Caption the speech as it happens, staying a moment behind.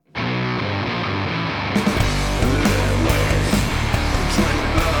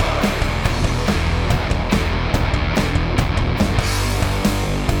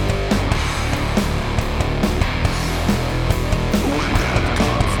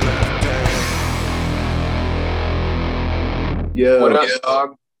What Yo, up,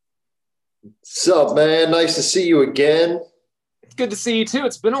 dog? sup, man? Nice to see you again. It's good to see you too.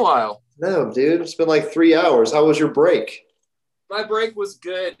 It's been a while. No, dude, it's been like 3 hours. How was your break? My break was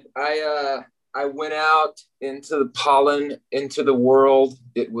good. I went out into the pollen, into the world.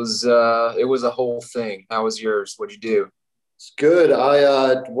 It was a whole thing. How was yours? What'd you do? It's good.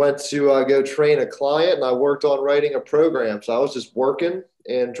 I went to go train a client and I worked on writing a program. So I was just working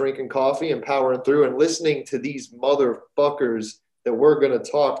and drinking coffee and powering through and listening to these motherfuckers that we're going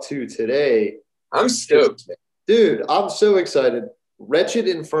to talk to today. I'm stoked. Dude, I'm so excited. Wretched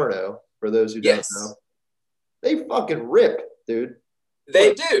Inferno, for those who don't Yes, know, they fucking rip, dude.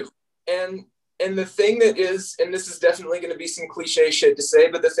 they do. And the thing that is, and this is definitely going to be some cliche shit to say,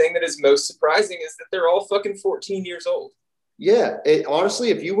 but the thing that is most surprising is that they're all fucking 14 years old. Yeah, honestly,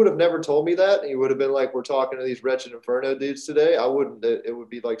 if you would have never told me that, and you would have been like, "We're talking to these Wretched Inferno dudes today," I wouldn't. It would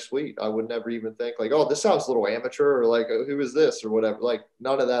be like sweet. I would never even think like, "Oh, this sounds a little amateur," or like, "Who is this?" or whatever. Like,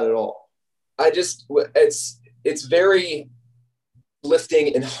 none of that at all. It's very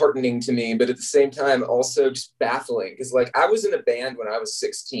lifting and heartening to me, but at the same time also just baffling because like I was in a band when I was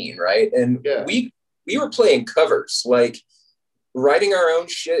 16, right? And Yeah, we were playing covers, like writing our own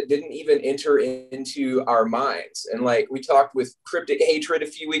shit didn't even enter into our minds. And like we talked with Cryptic Hatred a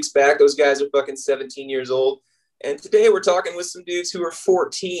few weeks back, those guys are fucking 17 years old. And today we're talking with some dudes who are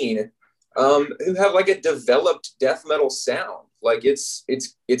 14, who have like a developed death metal sound. Like it's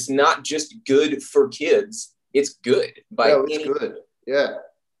not just good for kids, it's good by no, it's any. good. Yeah,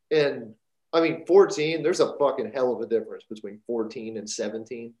 and I mean, 14. There's a fucking hell of a difference between 14 and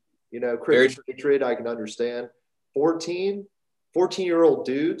 17. You know, Very Cryptic Hatred, I can understand. 14, 14-year-old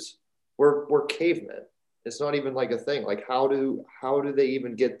dudes, we're cavemen. It's not even like a thing. Like how do they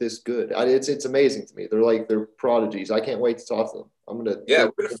even get this good? It's amazing to me. They're prodigies. I can't wait to talk to them. I'm gonna Yeah,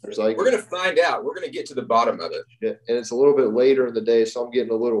 dig into their psyche. we're gonna find out. We're gonna get to the bottom of it. Yeah, and it's a little bit later in the day, so I'm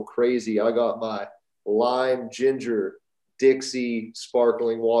getting a little crazy. I got my lime ginger Dixie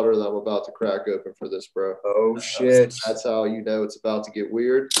sparkling water that I'm about to crack open for this, bro. Oh shit! That's how you know it's about to get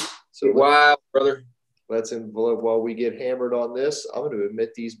weird. So Wow, brother. let's envelope while we get hammered on this. I'm going to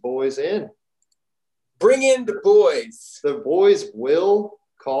admit these boys in. Bring in the boys. The boys, Will,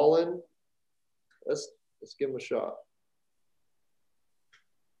 Colin. Let's give them a shot.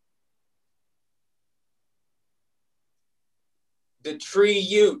 The Tree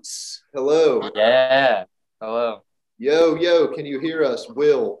Utes. Hello. Yeah. Hello. Yo, can you hear us?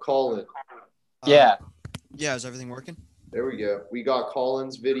 Will, Colin. Yeah. Yeah, is everything working? There we go. We got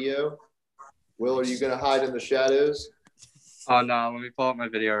Colin's video. Will, are you going to hide in the shadows? Oh no, let me pull up my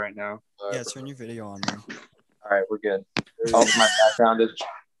video right now. All right, Yeah, turn your video on, man. All right, we're good. there Oh, you my background is.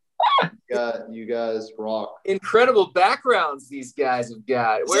 go. You guys rock. Incredible backgrounds these guys have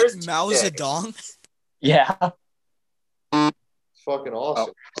got. Where's Is that Mao TJ? Zedong? Yeah. It's fucking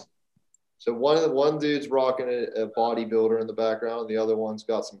awesome. So one dude's rocking a bodybuilder in the background, and the other one's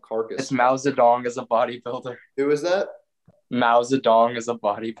got some carcass. It's Mao Zedong as a bodybuilder. Who is that? Mao Zedong as a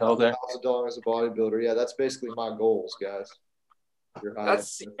bodybuilder. Mao Zedong as a bodybuilder. Yeah, that's basically my goals, guys. You're high.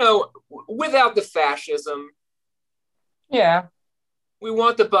 That's without the fascism. Yeah. We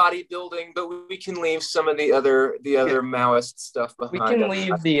want the bodybuilding, but we can leave some of the other Maoist stuff behind. We can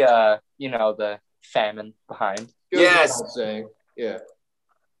leave the famine behind. Yes. I'm saying. Yeah.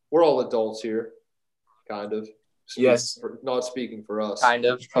 We're all adults here, kind of. Yes. Not speaking for us. Kind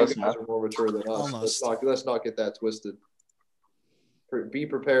of. You Close guys enough. are more mature than us. Almost. Let's not get that twisted. Be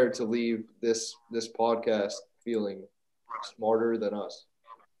prepared to leave this podcast feeling smarter than us.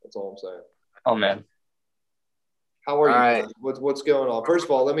 That's all I'm saying. Oh man. How are you? All right. What's going on? First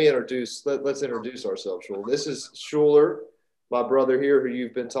of all, let's introduce ourselves, Schuler. This is Schuler, my brother here, who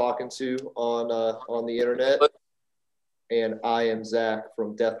you've been talking to on the internet. And I am Zach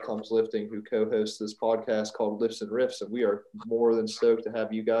from Death Comes Lifting, who co-hosts this podcast called Lifts and Riffs. And we are more than stoked to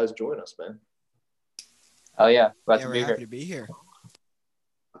have you guys join us, man. Oh yeah. Glad Yeah, to we're be happy here. to be here.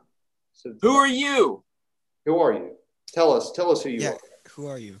 So, Who are you? who are you? Tell us who you Yeah, are. who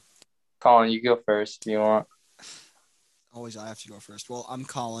are you? Colin, you go first. Do you want? Always I have to go first. Well, I'm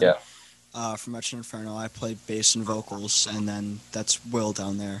Colin. Yeah. From Wretched Inferno. I play bass and vocals, and then that's Will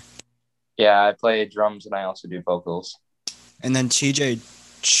down there. Yeah, I play drums and I also do vocals. And then TJ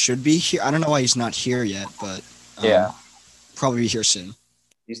should be here. I don't know why he's not here yet, but Yeah. probably be here soon.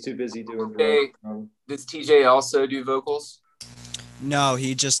 He's too busy doing Hey. drugs. Does TJ also do vocals? No,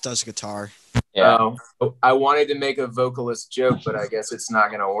 he just does guitar. Yeah. I wanted to make a vocalist joke, but I guess it's not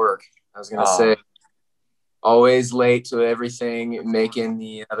going to work. I was going to Oh. say, always late to everything, making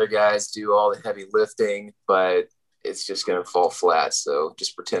the other guys do all the heavy lifting, but it's just going to fall flat. So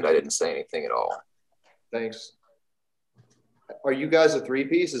just pretend I didn't say anything at all. Thanks. Are you guys a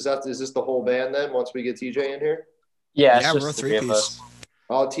three-piece? Is this the whole band then once we get TJ in here? Yeah, it's Yeah, just we're a the three of us. three-piece.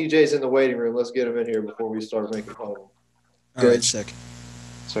 Oh, TJ's in the waiting room. Let's get him in here before we start making fun of him. All right, sick.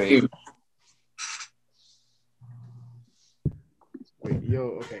 Sweet. Wait, yo,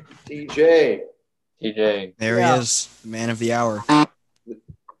 okay. TJ, TJ. There Yeah. he is, man of the hour.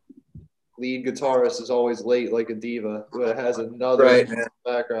 lead guitarist, is always late like a diva, but has another Right, man.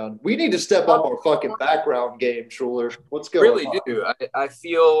 background. We need to step up our fucking background game, Schuler. What's going Really on? do. I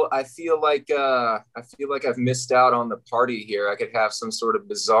feel like I've missed out on the party here. I could have some sort of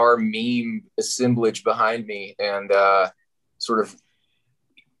bizarre meme assemblage behind me and sort of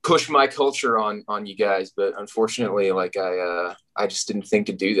push my culture on you guys, but unfortunately, like I just didn't think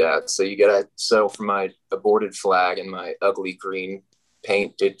to do that. So you gotta settle for my aborted flag and my ugly green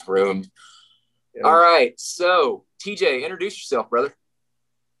painted room. Yeah. All right, so TJ, introduce yourself, brother.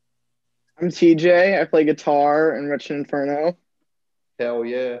 I'm TJ. I play guitar in Wretched Inferno. Hell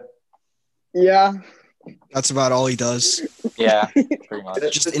yeah. Yeah. That's about all he does, Yeah, pretty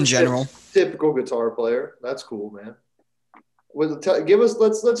much. just in general. Typical guitar player. That's cool, man. Well,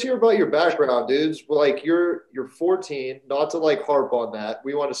 let's hear about your background, dudes. Well, like you're 14. Not to like harp on that.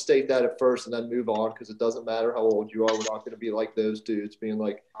 We want to state that at first and then move on because it doesn't matter how old you are. We're not going to be like those dudes being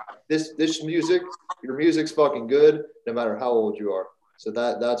like, this music, your music's fucking good, no matter how old you are. So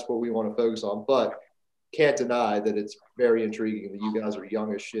that's what we want to focus on. But can't deny that it's very intriguing that you guys are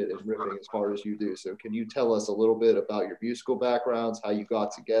young as shit and ripping as hard as you do. So can you tell us a little bit about your musical backgrounds, how you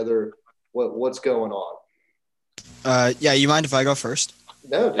got together, what's going on? Yeah, you mind if I go first?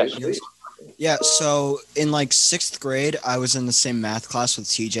 No, dude, please. Yeah, so in like 6th grade, I was in the same math class with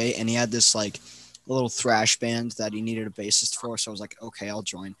TJ, and he had this like little thrash band that he needed a bassist for. So I was like, okay, I'll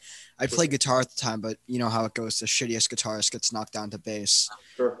join. I played guitar at the time, but you know how it goes. The shittiest guitarist gets knocked down to bass.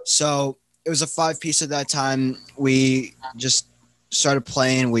 Sure. So it was a 5-piece at that time. We just started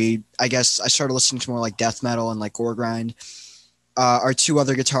playing. I guess I started listening to more like death metal and like gore grind. Our 2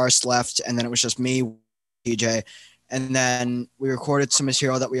 other guitarists left, and then it was just me, TJ. And then we recorded some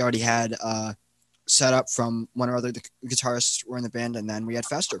material that we already had set up from one or other guitarists were in the band, and then we had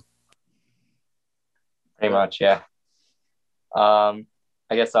Fester. Pretty much, yeah. I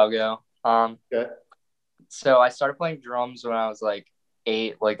guess I'll go. Okay. So I started playing drums when I was like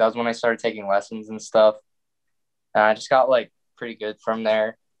 8. Like that was when I started taking lessons and stuff. And I just got like pretty good from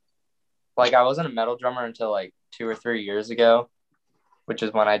there. Like I wasn't a metal drummer until like 2 or 3 years ago, which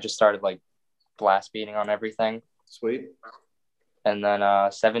is when I just started like blast beating on everything. Sweet. And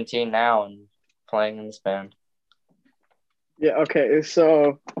then 17 now and playing in this band. Yeah, okay.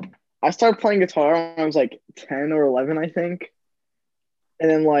 So I started playing guitar when I was like 10 or 11, I think. And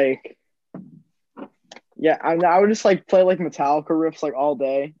then like, yeah, I would just like play like Metallica riffs like all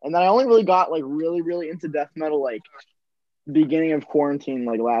day. And then I only really got like really, really into death metal like beginning of quarantine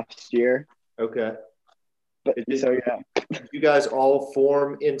like last year. Okay. But so yeah. Did you guys all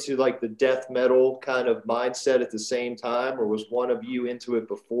form into like the death metal kind of mindset at the same time, or was one of you into it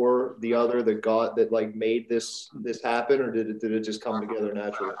before the other that like made this happen, or did it just come together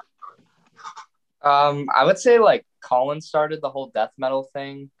naturally? I would say like Colin started the whole death metal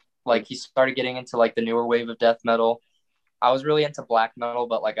thing. Like he started getting into like the newer wave of death metal. I was really into black metal,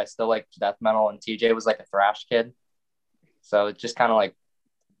 but like I still liked death metal, and TJ was like a thrash kid. So it just kind of like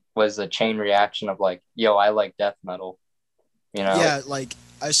was a chain reaction of like, yo, I like death metal, you know? Yeah, like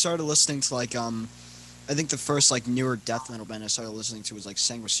I started listening to like I think the first like newer death metal band I started listening to was like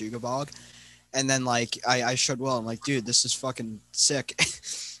Sanguisugabog, and then like I showed Will, I'm like, dude, this is fucking sick.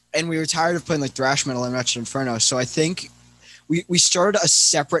 And we were tired of playing like thrash metal and Wretched Inferno, so I think we started a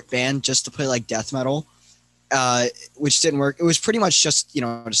separate band just to play like death metal, which didn't work. It was pretty much just, you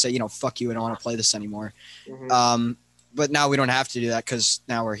know, to say, you know, fuck you, I don't want to play this anymore. Mm-hmm. But now we don't have to do that because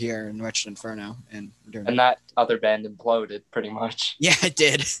now we're here in Wretched Inferno, and we're doing And that other band imploded pretty much. Yeah, it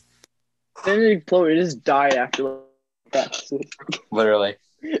did. Then it exploded. It just died after that. Literally.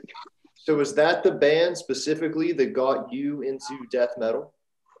 So was that the band specifically that got you into death metal?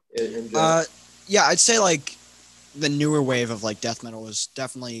 In general? Yeah, I'd say like the newer wave of like death metal was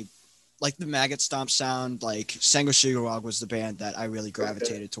definitely like the Maggot Stomp sound. Like Sanguisugabog was the band that I really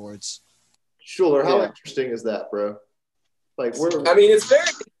gravitated towards. Schuler, how Yeah. interesting is that, bro? Like I mean, it's very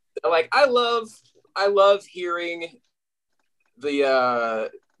like I love hearing the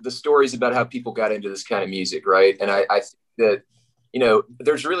stories about how people got into this kind of music, right? And I think that, you know,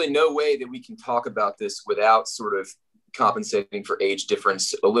 there's really no way that we can talk about this without sort of compensating for age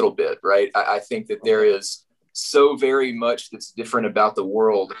difference a little bit, right? I think that there is so very much that's different about the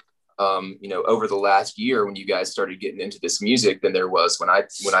world over the last year when you guys started getting into this music than there was when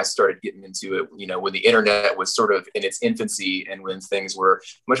I started getting into it, when the internet was sort of in its infancy and when things were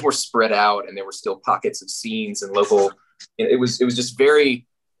much more spread out and there were still pockets of scenes and local, it was a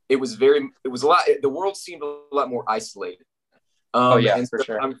lot, the world seemed a lot more isolated. And for so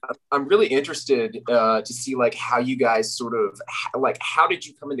sure. I'm really interested to see like how you guys sort of how did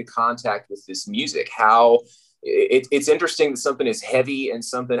you come into contact with this music? How it's interesting that something is heavy and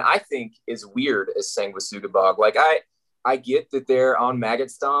something I think is weird as Sanguisuga Bog. Like I get that they're on Maggot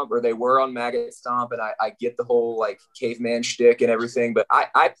Stomp, or they were on Maggot Stomp, and I get the whole like caveman shtick and everything, but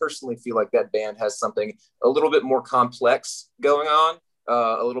I personally feel like that band has something a little bit more complex going on,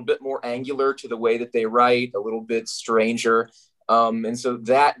 a little bit more angular to the way that they write, a little bit stranger. And so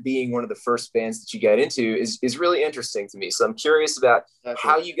that being one of the first bands that you get into is really interesting to me. So I'm curious about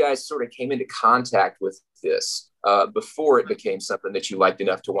how you guys sort of came into contact with this before it became something that you liked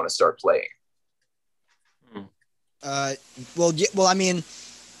enough to want to start playing. Well, I mean,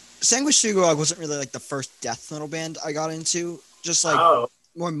 Sanguisuga wasn't really like the first death metal band I got into, just like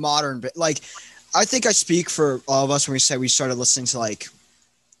more modern, but like, I think I speak for all of us when we say we started listening to like,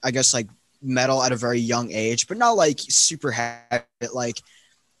 I guess like metal at a very young age, but not like super heavy. Like,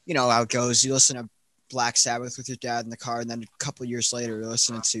 you know how it goes. You listen to Black Sabbath with your dad in the car, and then a couple of years later, you're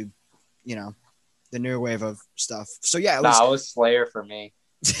listening to, the new wave of stuff. So yeah, it was Slayer for me.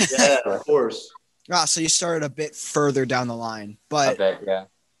 Yeah, of course. So you started a bit further down the line, but a bit, yeah.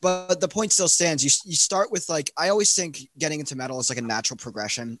 But the point still stands. You start with like, I always think getting into metal is like a natural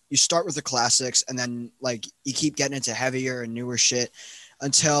progression. You start with the classics, and then like you keep getting into heavier and newer shit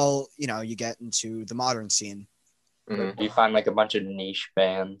until you get into the modern scene. You find like a bunch of niche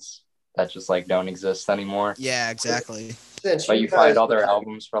bands that just like don't exist anymore. Yeah, exactly. But you find all their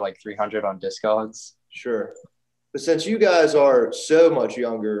albums for like 300 on Discogs. Sure. But since you guys are so much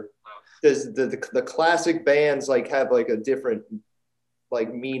younger, does the classic bands like have like a different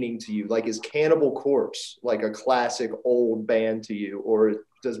like meaning to you? Like, is Cannibal Corpse like a classic old band to you, or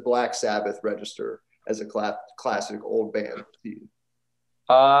does Black Sabbath register as a classic old band to you?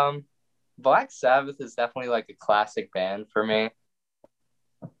 Black Sabbath is definitely like a classic band for me.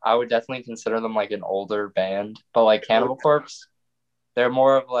 I would definitely consider them like an older band, but like Cannibal Corpse, they're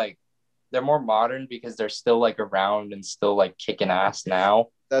more modern because they're still like around and still like kicking ass now.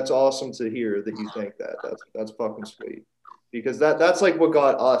 That's awesome to hear that you think that. That's fucking sweet. Because that's like what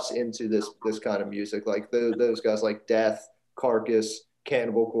got us into this kind of music. Like those guys like Death, Carcass,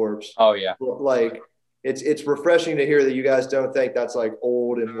 Cannibal Corpse. Oh yeah. Like it's refreshing to hear that you guys don't think that's like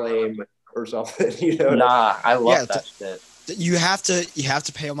old and lame or something. Nah, I love that shit. You have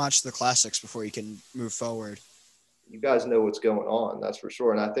to pay homage to the classics before you can move forward. You guys know what's going on, that's for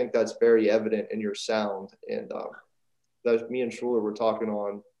sure. And I think that's very evident in your sound. And me and Schuler were talking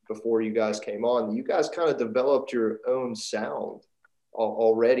on before you guys came on. You guys kind of developed your own sound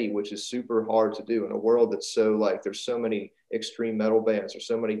already, which is super hard to do in a world that's so like there's so many extreme metal bands, there's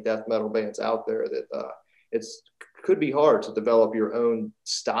so many death metal bands out there that it's could be hard to develop your own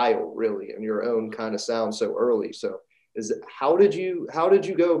style really and your own kind of sound so early. So how did you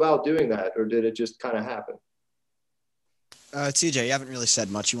go about doing that, or did it just kind of happen? TJ, you haven't really said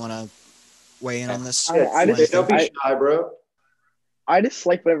much. You want to weigh in on this? Don't be shy, bro. I just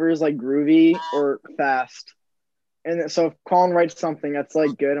like whatever is like groovy or fast. And so if Colin writes something that's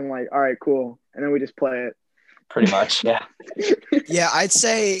like good, I'm like, all right, cool. And then we just play it. Pretty much, yeah. Yeah, I'd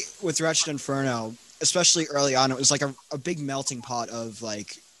say with Wretched Inferno, especially early on, it was like a big melting pot of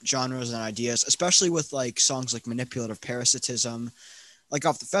like genres and ideas, especially with like songs like Manipulative Parasitism, like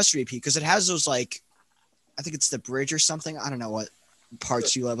off the Fester EP, because it has those like, I think it's the bridge or something. I don't know what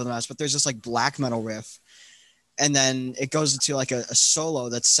parts you label them as, but there's this like black metal riff. And then it goes into like a solo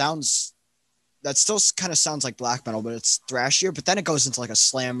that still kind of sounds like black metal, but it's thrashier. But then it goes into like a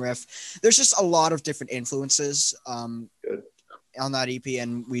slam riff. There's just a lot of different influences on that EP,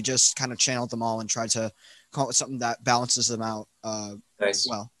 and we just kind of channeled them all and tried to come up with something that balances them out. Nice.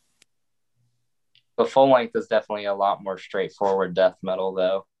 Well, the full length is definitely a lot more straightforward death metal,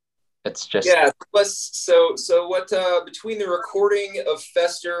 though. It's just so what between the recording of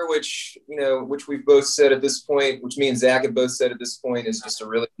Fester, which we've both said at this point, which me and Zach have both said at this point, is just a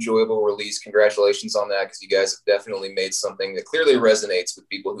really enjoyable release. Congratulations on that, because you guys have definitely made something that clearly resonates with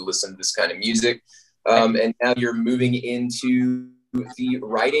people who listen to this kind of music. And now you're moving into the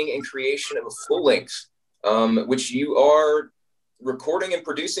writing and creation of a full length, which you are recording and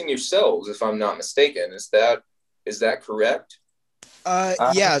producing yourselves, if I'm not mistaken. Is that correct?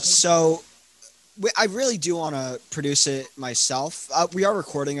 Yeah, so I really do want to produce it myself. We are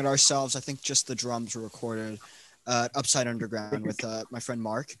recording it ourselves. I think just the drums were recorded at Upside Underground with my friend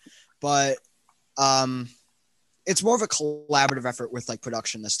Mark. but it's more of a collaborative effort with like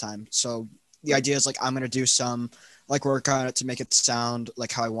production this time. So the idea is like I'm gonna do some like work on it to make it sound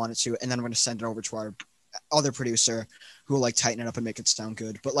like how I want it to, and then I'm gonna send it over to our other producer who will like tighten it up and make it sound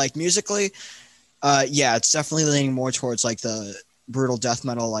good. But like musically, yeah, it's definitely leaning more towards like the brutal death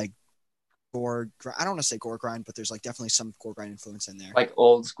metal, like gore. I don't want to say gore grind, but there's like definitely some gore grind influence in there. Like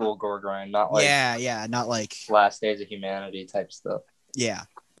old school gore grind, not like yeah, not like Last Days of Humanity type stuff. yeah.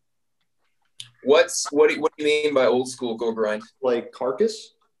 What do you mean by old school gore grind? Like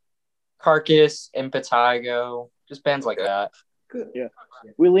Carcass? Carcass, Impetigo, just bands like that. Good. Yeah.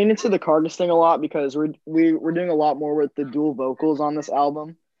 We lean into the Carcass thing a lot because we're doing a lot more with the dual vocals on this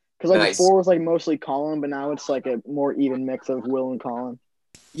album. Because like Nice. before was like mostly Colin, but now it's like a more even mix of Will and Colin.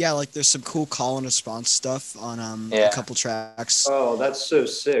 Yeah, like there's some cool call and response stuff on Yeah. a couple tracks. Oh, that's so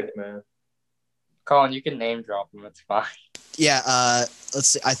sick, man. Colin, you can name drop them. It's fine. Yeah, let's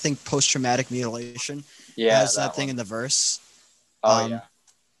see. I think post traumatic mutilation Yeah, has that thing one. in the verse. Oh um, yeah,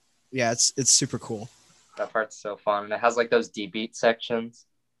 Yeah, it's super cool. that part's so fun. And it has like those D beat sections.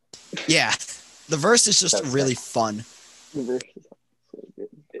 Yeah, the verse is just That's really sick. fun. The verse is so good.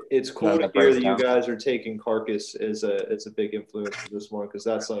 It's cool No, to that hear breaks that you down. guys are taking Carcass as a big influence for this one, because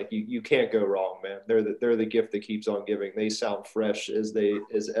that's like you can't go wrong, man. They're the gift that keeps on giving. They sound fresh as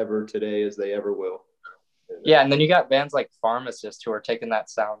ever today as they ever will. Yeah, and then you got bands like Pharmacist who are taking that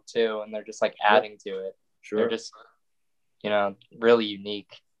sound too, and they're just like adding to it. Sure. They're just, really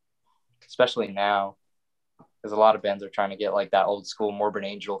unique, especially now, because a lot of bands are trying to get like that old school Morbid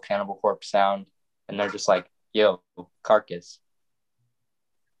Angel, Cannibal Corpse sound, and they're just like, yo, Carcass.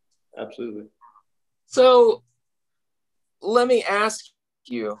 Absolutely. So let me ask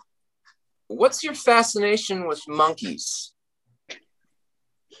you, what's your fascination with monkeys?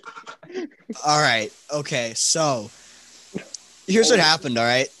 All right, okay, so here's what happened. All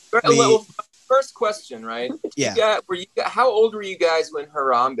right, Well, first question, right? yeah. How old were you guys when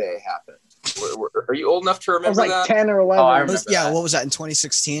Harambe happened? Are you old enough to I was remember like that? 10 or 11. Oh, I It remember. was- yeah, that. what was that in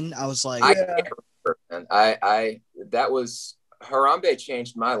 2016? I was like, I Yeah. can't remember, man. I that was Harambe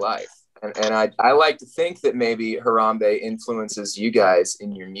changed my life. And I like to think that maybe Harambe influences you guys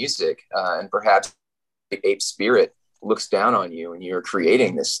in your music, and perhaps Ape Spirit looks down on you and you're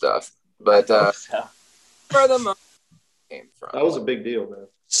creating this stuff. But So, where the monkeys came from? That was a big deal, man.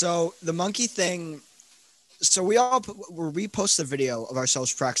 so the monkey thing. So we posted a video of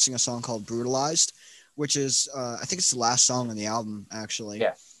ourselves practicing a song called "Brutalized," which is I think it's the last song on the album actually.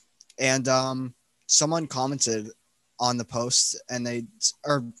 Yeah. And someone commented on the post, and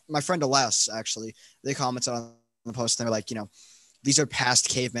my friend Alas actually, they commented on the post, and they're like, these are past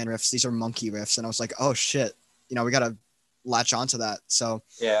caveman riffs, these are monkey riffs, and I was like, oh shit, we gotta latch onto that. So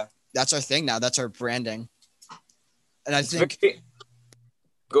yeah. that's our thing now. That's our branding. And I think,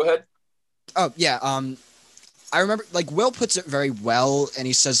 Go ahead. oh yeah, I remember like Will puts it very well, and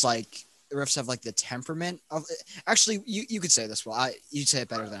he says like the riffs have like the temperament of. Actually, you could say this well. You say it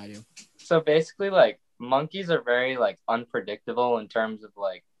better than I do. So basically, like monkeys are very like unpredictable in terms of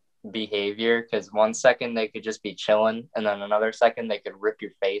like behavior, because one second they could just be chilling, and then another second they could rip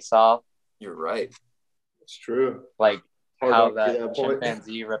your face off, You're right. It's true. like Hard how luck to that that point.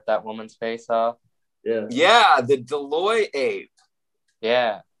 chimpanzee ripped that woman's face off. Yeah. Yeah, the Deloy ape.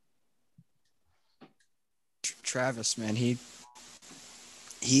 Yeah, Travis, man, he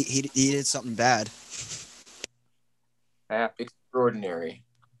did something bad. yeah. Extraordinary.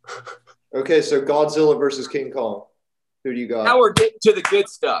 Okay, so Godzilla versus King Kong. Who do you got? Now we're getting to the good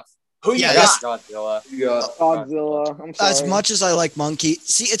stuff. Who you Yeah, got? Godzilla. You got Godzilla. I'm sorry. As much as I like Monkey,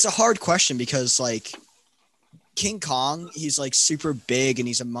 see, it's a hard question because like King Kong, he's like super big and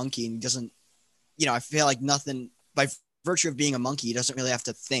he's a monkey and he doesn't, I feel like nothing by virtue of being a monkey, he doesn't really have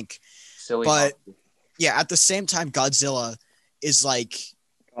to think. Silly. But monkey. yeah, at the same time, Godzilla is like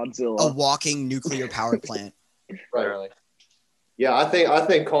a Godzilla. walking nuclear power plant. Literally. Yeah, I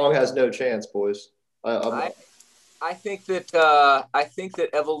think Kong has no chance, boys. I think that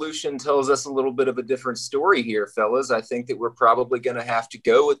evolution tells us a little bit of a different story here, fellas. I think that we're probably going to have to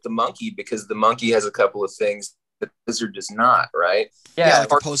go with the monkey because the monkey has a couple of things that the lizard does not, right? Yeah,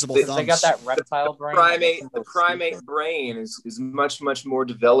 like opposable they thumbs. they got that reptile brain. The primate brain is much more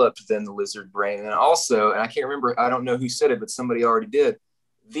developed than the lizard brain. And also, and I can't remember, I don't know who said it, but somebody already did.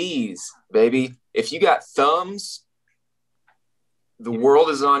 These, baby, if you got thumbs, the world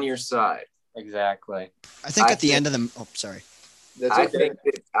is on your side. Exactly. I think at the end of the sorry. That's I okay.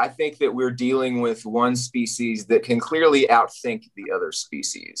 think that we're dealing with one species that can clearly outthink the other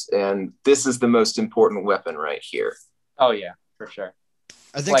species, and this is the most important weapon right here. Oh yeah, for sure.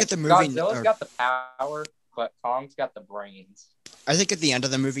 I think Like, at the movie Godzilla's got the power, but Kong's got the brains. I think at the end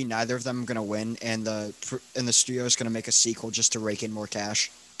of the movie, neither of them are gonna win, and the studio is gonna make a sequel just to rake in more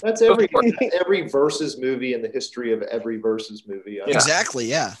cash. That's every versus movie in the history of every versus movie. Yeah. Exactly.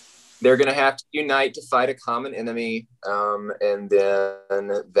 Yeah. They're going to have to unite to fight a common enemy, and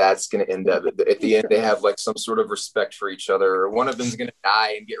then that's going to end up at the end. They have like some sort of respect for each other, or one of them's going to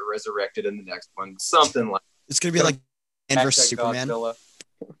die and get resurrected in the next one. Something like It's gonna be like Batman versus Superman. Godzilla.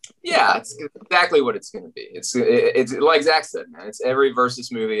 yeah, it's exactly what it's going to be. It's like Zach said, man. It's every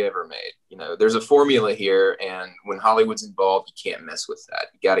versus movie ever made. You know, there's a formula here, and when Hollywood's involved, you can't mess with that.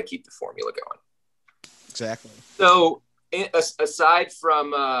 You got to keep the formula going. Exactly. So, aside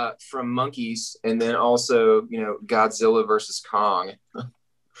from monkeys, and then also Godzilla versus Kong,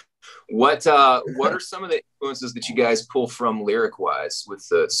 what are some of the influences that you guys pull from lyric wise with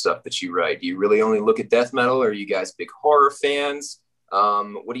the stuff that you write? Do you really only look at death metal, or are you guys big horror fans?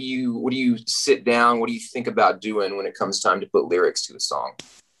 What do you sit down? What do you think about doing when it comes time to put lyrics to a song?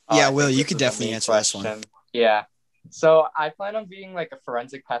 Yeah, I Will, think you this could is a definitely me answer this one. question. Yeah. So I plan on being like a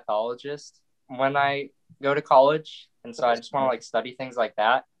forensic pathologist when I go to college. And so I just want to like study things like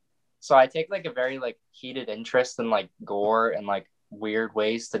that. So I take like a very like heated interest in like gore and like weird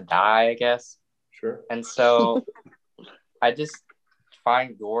ways to die, I guess. Sure. And so I just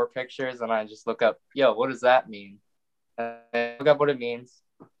find gore pictures and I just look up, what does that mean? And I look up what it means.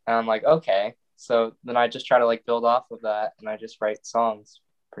 And I'm like, okay. So then I just try to like build off of that and I just write songs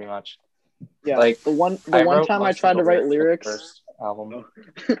pretty much. Yeah, Like, the one wrote time I most of tried the to write for the lyrics, first album.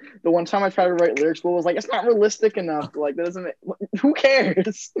 the one time I tried to write lyrics, Will was like, "It's not realistic enough. Like, that doesn't. Who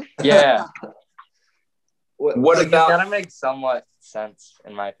cares?" Yeah. What Like, about it's gotta make somewhat sense,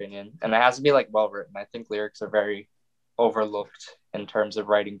 in my opinion. And it has to be like well written. I think lyrics are very overlooked in terms of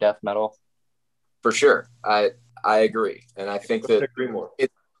writing death metal. For sure, I agree, and I think that agree more.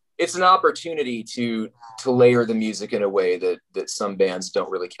 It's an opportunity to layer the music in a way that some bands don't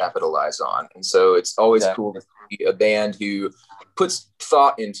really capitalize on. And so it's always cool to see a band who puts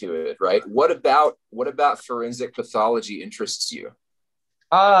thought into it, right? What about forensic pathology interests you?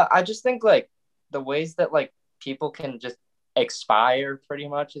 I just think like the ways that like people can just expire pretty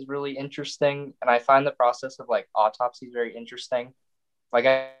much is really interesting. And I find the process of like autopsies very interesting. Like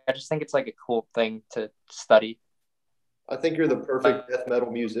I just think it's like a cool thing to study. I think you're the perfect death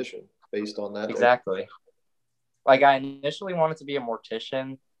metal musician based on that. Exactly. Like I initially wanted to be a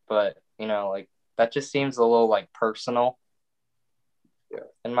mortician, but like that just seems a little like personal. Yeah.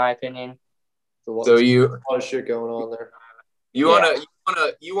 In my opinion. So a lot of shit going on there. You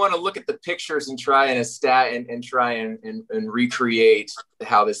wanna look at the pictures and try and try and recreate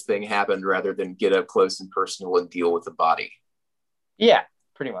how this thing happened rather than get up close and personal and deal with the body. Yeah,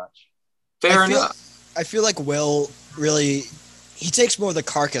 pretty much. Fair enough. I feel like Will really he takes more of the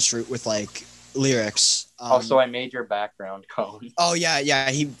carcass route with like lyrics. Also, I made your background, Colin. Oh yeah.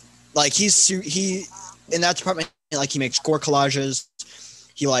 He in that department, like he makes gore collages.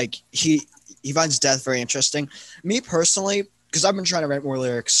 He finds death very interesting. Me personally, because I've been trying to write more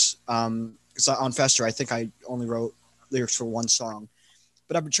lyrics. Because on Fester, I think I only wrote lyrics for one song,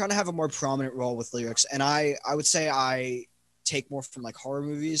 but I've been trying to have a more prominent role with lyrics. And I would say I take more from like horror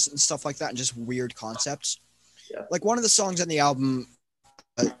movies and stuff like that, and just weird concepts. Yeah. Like one of the songs on the album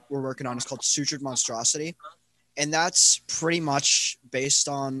that we're working on is called "Sutured Monstrosity," and that's pretty much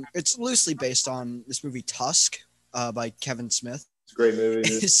it's loosely based on this movie Tusk by Kevin Smith. It's a great movie.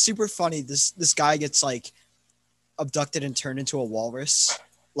 It's super funny. This guy gets like abducted and turned into a walrus,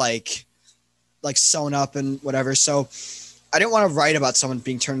 like sewn up and whatever. So I didn't want to write about someone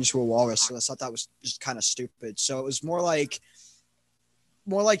being turned into a walrus, so I thought that was just kind of stupid. So it was more like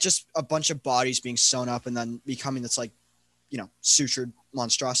just a bunch of bodies being sewn up and then becoming this like, sutured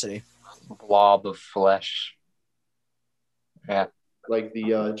monstrosity. Blob of flesh. Yeah. Like do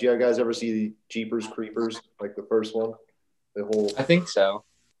you guys ever see the Jeepers Creepers, like the first one? I think so.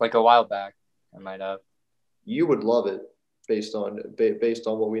 Like a while back, I might have. You would love it based on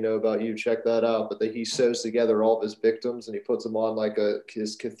what we know about you. Check that out. But he sews together all of his victims and he puts them on like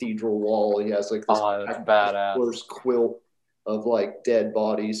his cathedral wall. He has like this badass quilt of like dead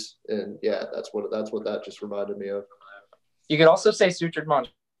bodies, and yeah, that's what that just reminded me of. You could also say Sutured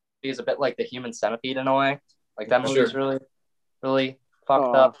Monstrosity is a bit like the Human Centipede in a way. Like that movie is really, really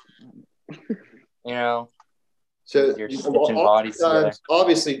fucked up. So you're stitching bodies together.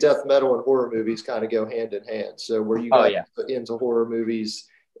 Obviously, death metal and horror movies kind of go hand in hand. So were you guys into horror movies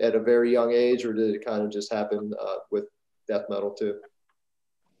at a very young age, or did it kind of just happen with death metal too?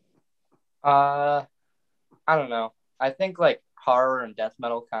 I don't know. I think like horror and death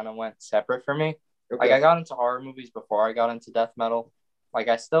metal kind of went separate for me. Okay. Like I got into horror movies before I got into death metal. Like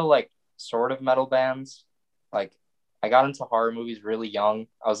I still like sort of metal bands. Like I got into horror movies really young.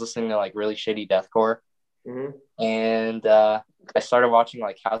 I was listening to like really shitty deathcore, and I started watching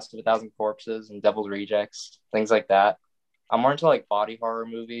like House of a Thousand Corpses and Devil's Rejects, things like that. I'm more into like body horror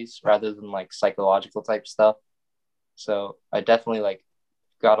movies rather than like psychological type stuff. So I definitely like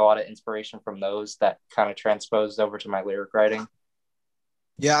got a lot of inspiration from those that kind of transposed over to my lyric writing.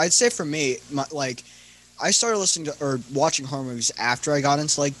 Yeah, I'd say for me, I started listening to or watching horror movies after I got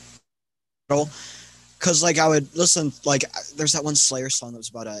into like metal, because like I would listen like there's that one Slayer song that was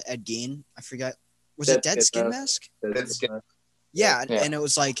about Ed Gein. I forget, was it Dead Skin Mask? Yeah, and it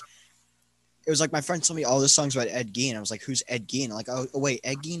was like my friend told me all the songs about Ed Gein. I was like, who's Ed Gein? I'm like, oh wait,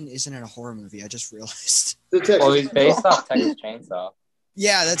 Ed Gein isn't in a horror movie. I just realized. Well, he's based off Texas Chainsaw.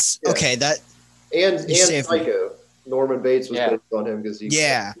 Yeah, that's okay. That and Psycho. Norman Bates was based on him because he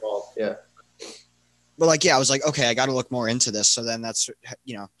yeah. But like, yeah, I was like, okay, I got to look more into this. So then that's,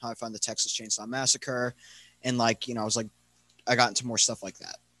 how I found the Texas Chainsaw Massacre. And like, I was like, I got into more stuff like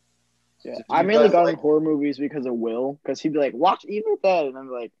that. Yeah, I mainly got into horror movies because of Will, because he'd be like, watch Evil Dead. And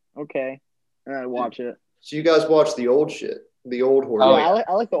I'm like, okay. And I'd watch it. So you guys watch the old shit, the old horror. Oh, yeah,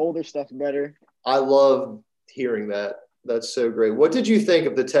 I like the older stuff better. I love hearing that. That's so great. What did you think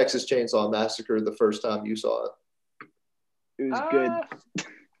of the Texas Chainsaw Massacre the first time you saw it? It was good.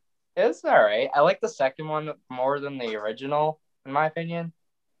 It's all right. I like the second one more than the original, in my opinion,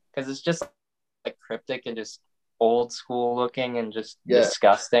 because it's just like cryptic and just old school looking and just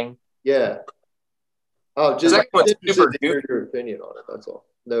disgusting. Yeah. Oh, just super your opinion on it. That's all.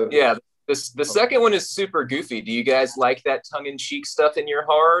 No. Yeah. The second one is super goofy. Do you guys like that tongue-in-cheek stuff in your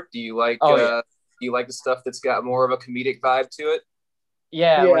horror? Do you like do you like the stuff that's got more of a comedic vibe to it?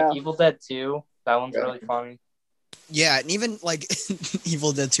 Yeah. Like Evil Dead 2. That one's really funny. Yeah, and even like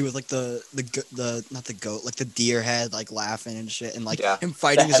Evil Dead 2 with like the not the goat, like the deer head like laughing and shit, and like him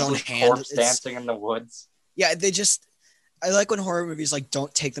fighting his own hand, dancing in the woods. Yeah, I like when horror movies like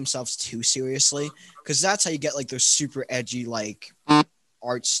don't take themselves too seriously, because that's how you get like those super edgy like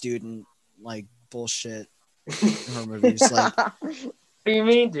art student like bullshit horror movies. Like, what do you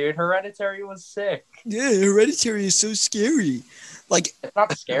mean, dude? Hereditary was sick. Yeah, Hereditary is so scary. Like, it's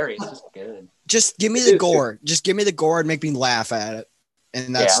not scary, it's just good. Just give me the gore. Just give me the gore and make me laugh at it.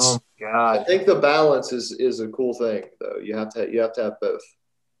 And that's oh god. I think the balance is a cool thing though. You have to have both.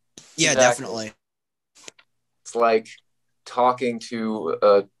 Yeah, definitely. It's like talking to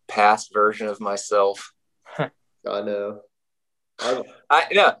a past version of myself. I know. I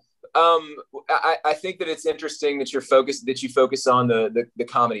think that it's interesting that you focus on the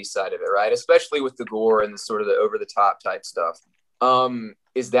comedy side of it, right? Especially with the gore and the sort of the over the top type stuff.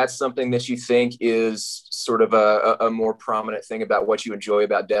 Is that something that you think is sort of a more prominent thing about what you enjoy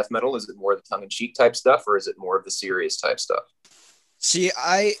about death metal? Is it more the tongue-in-cheek type stuff, or is it more of the serious type stuff? See,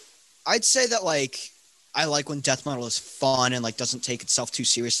 I'd say that like I like when death metal is fun and like doesn't take itself too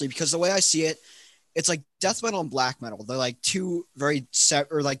seriously, because the way I see it, it's like death metal and black metal. They're like two very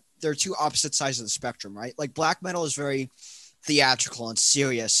they're two opposite sides of the spectrum, right? Like black metal is very theatrical and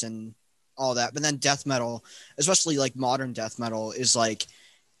serious and all that, but then death metal, especially like modern death metal, is like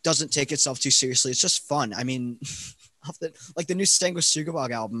doesn't take itself too seriously. It's just fun. I mean, like the new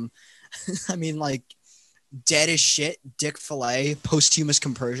Sanguisugabogg album. I mean, like dead as shit, dick fillet, posthumous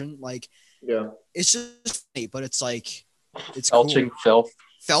compersion. Like, it's just funny, but it's like it's felching cool.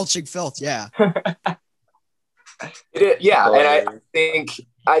 Felching filth, yeah. Yeah, and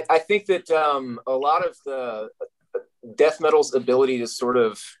I think that a lot of the death metal's ability to sort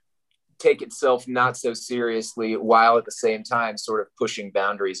of take itself not so seriously while at the same time sort of pushing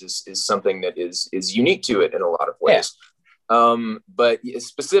boundaries is something that is unique to it in a lot of ways. But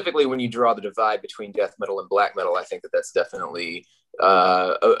specifically when you draw the divide between death metal and black metal, I think that that's definitely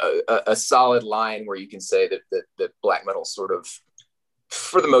a solid line where you can say that black metal sort of,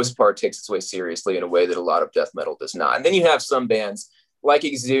 for the most part, takes its way seriously in a way that a lot of death metal does not. And then you have some bands like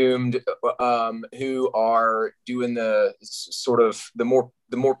Exhumed, who are doing the sort of the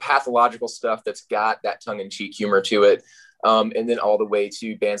more pathological stuff that's got that tongue-in-cheek humor to it, and then all the way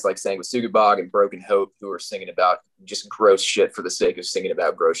to bands like Sanguisugabogg and Broken Hope, who are singing about just gross shit for the sake of singing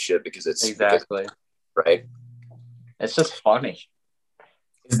about gross shit because it's right. It's just funny.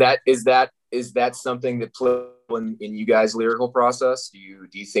 Is that something that plays in you guys' lyrical process? Do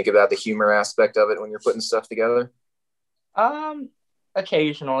you think about the humor aspect of it when you're putting stuff together?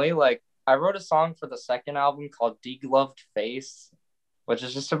 Occasionally, like I wrote a song for the second album called Degloved Face, which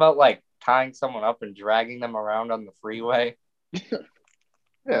is just about like tying someone up and dragging them around on the freeway. And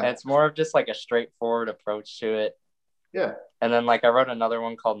it's more of just like a straightforward approach to it. Yeah. And then like I wrote another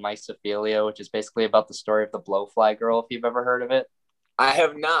one called Mysophilia, which is basically about the story of the Blowfly Girl, if you've ever heard of it. I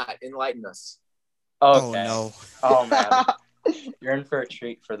have not. Enlighten us. Oh Okay. no. Oh man, you're in for a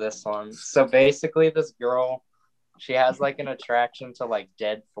treat for this one. So basically, this girl, she has like an attraction to like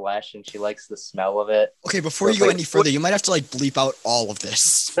dead flesh, and she likes the smell of it. Okay, before So, you go like, any further, you might have to like bleep out all of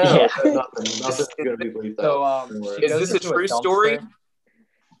this. No, Yeah. nothing's gonna be believed So out. Don't worry. she Is goes this a into true dumpster. story? It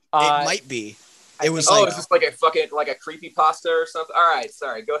might be. I It was think Oh, like is this like a fucking like a creepypasta or something? All right,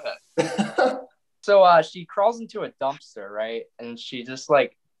 sorry, go ahead. so. She crawls into a dumpster, right, and she just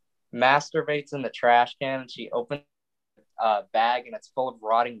like masturbates in the trash can. And she opens a bag, and it's full of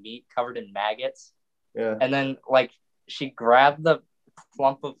rotting meat covered in maggots. Yeah. And then like she grabbed the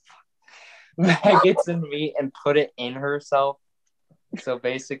clump of maggots and meat and put it in herself. So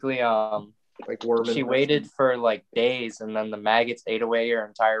basically, Like worm. she waited for like days, and then the maggots ate away her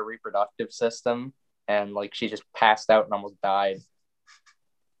entire reproductive system, and like she just passed out and almost died.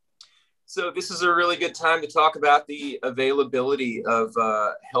 So this is a really good time to talk about the availability of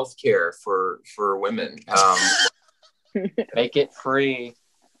healthcare for women. Make it free.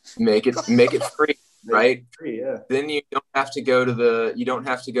 Make it free, right? Yeah. Then you don't have to go to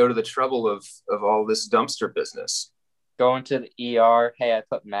the trouble of all this dumpster business. Going to the ER. Hey, I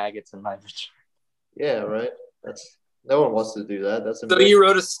put maggots in my vagina. Yeah. Right. That's no one wants to do that. That's So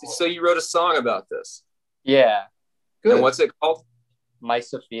you wrote a song about this. Yeah, good. And what's it called?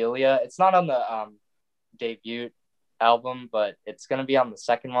 Mysophilia. It's not on the debut album, but it's gonna be on the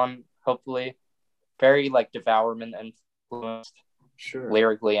second one, hopefully. Very like Devourment influenced Sure.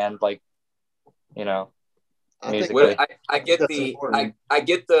 lyrically and like, you know, I think musically. I get That's the important. I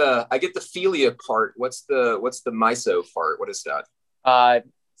get the philia part. What's the miso part? What is that?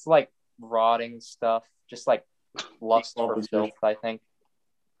 It's like rotting stuff, just like lust for Decomposition. filth, I think.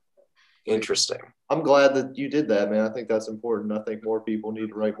 Interesting. I'm glad that you did that, man. I think that's important. I think more people need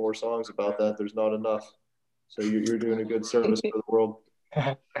to write more songs about that. There's not enough. So you're doing a good service for the world.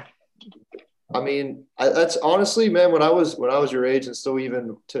 I mean, that's honestly, man, when I was your age and still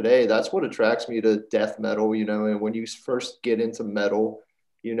even today, that's what attracts me to death metal, you know. And when you first get into metal,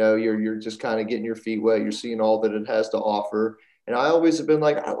 you know, you're just kind of getting your feet wet. You're seeing all that it has to offer. And I always have been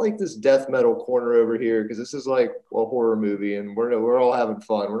like, I like this death metal corner over here because this is like a horror movie, and we're all having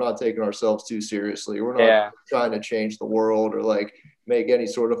fun. We're not taking ourselves too seriously. We're not trying to change the world or like make any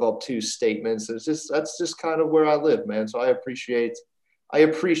sort of obtuse statements. That's just kind of where I live, man. So I appreciate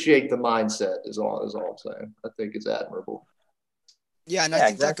the mindset is all I'm saying. I think it's admirable. yeah, and I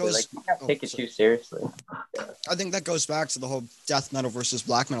think exactly. that goes. Like, you can't take it too seriously. I think that goes back to the whole death metal versus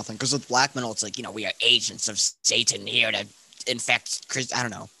black metal thing. Because with black metal, it's like, you know, we are agents of Satan here to infect. I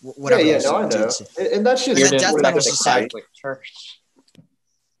don't know, whatever. Yeah, those no, I know. dudes- And that's just And then death metal's the just like, Catholic Church.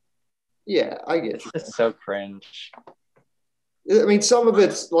 yeah, I get you. It's just so cringe. I mean, some of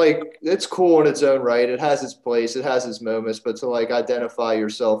it's like it's cool in its own right. It has its place, it has its moments, but to like identify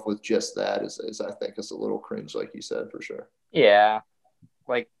yourself with just that is I think is a little cringe, like you said, for sure. Yeah,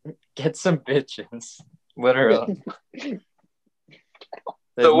 like get some bitches, literally. There's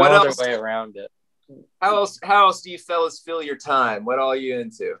So what no other else? way around it. How else do you fellas fill your time? What all are you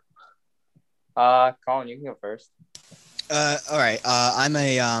into? Colin, you can go first. all right.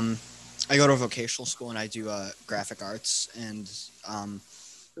 I go to a vocational school and I do graphic arts, and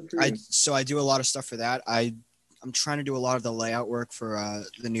I do a lot of stuff for that. I'm trying to do a lot of the layout work for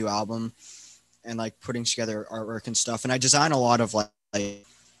the new album, and like putting together artwork and stuff. And I design a lot of like the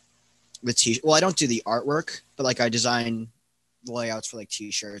well, I don't do the artwork, but like I design the layouts for like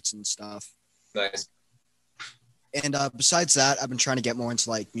t-shirts and stuff. Nice. And besides that, I've been trying to get more into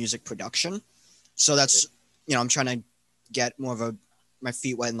like music production. So that's, you know, I'm trying to get more of my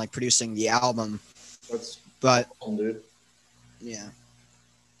feet wet in like producing the album. That's But awesome, dude. yeah.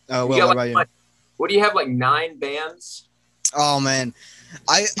 You Will, got, what about you? what do you have, like 9 bands? Oh man,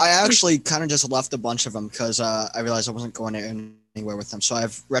 I actually kind of just left a bunch of them because I realized I wasn't going anywhere with them. So I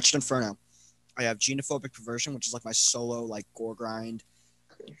have Wretched Inferno, I have Genophobic Perversion, which is like my solo like gore grind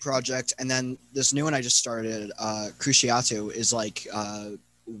project, and then this new one I just started, Cruciato, is like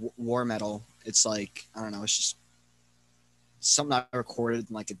war metal. It's like, I don't know, it's just something I recorded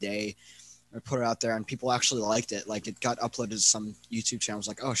in like a day. I put it out there and people actually liked it. Like it got uploaded to some YouTube channels.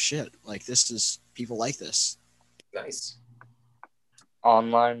 Like, oh shit, like people like this. Nice.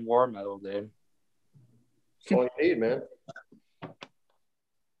 Online war metal, dude. That's all you need, man.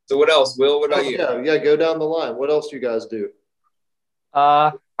 So what else, Will? What about you? Yeah, go down the line. What else do you guys do?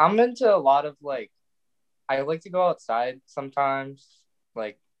 I'm into a lot of like, I like to go outside sometimes,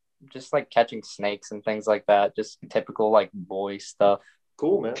 like just like catching snakes and things like that. Just typical like boy stuff.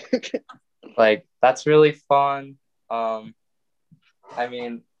 Cool, man. Like that's really fun. I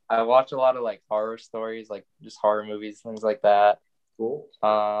mean, I watch a lot of like horror stories, like just horror movies, things like that. Cool.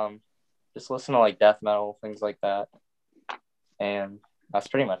 just listen to like death metal, things like that. And that's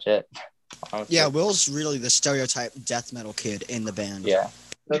pretty much it. Honestly. Yeah, Will's really the stereotype death metal kid in the band. Yeah.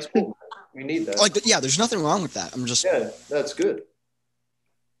 That's cool. We need that. Like, yeah, there's nothing wrong with that. I'm just. Yeah, that's good.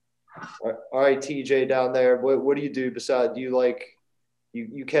 All right, TJ down there. What do you do besides? Do you like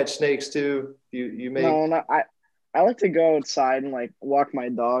you catch snakes too? You make No, I like to go outside and like walk my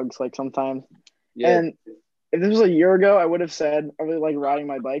dogs like sometimes. yeah. And if this was a year ago, I would have said I really like riding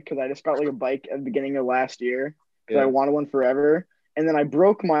my bike because I just got like a bike at the beginning of last year because Yeah. I wanted one forever. And then I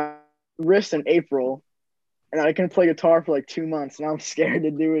broke my wrist in April, and I couldn't play guitar for like 2 months, and I'm scared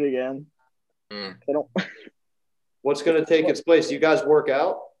to do it again. Mm. I don't. What's going to take its place? Do you guys work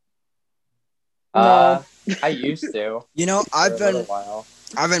out? No. I used to. You know, For a little while.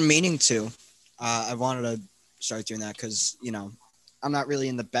 I've been meaning to. I wanted to start doing that because, you know, I'm not really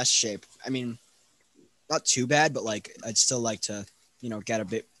in the best shape. I mean, not too bad, but like I'd still like to, you know, get a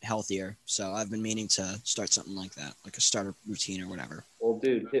bit healthier. So I've been meaning to start something like that, like a starter routine or whatever. Well,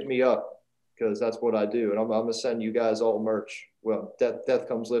 dude, hit me up because that's what I do, and I'm gonna send you guys all merch. Well, Death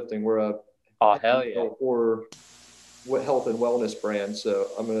Comes Lifting. We're a Oh hell yeah! horror health and wellness brand, so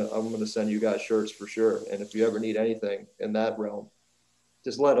I'm gonna send you guys shirts for sure. And if you ever need anything in that realm,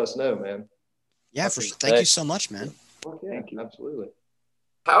 just let us know, man. Yeah, That's thank you sick. so much, man. Okay, Thank you. absolutely.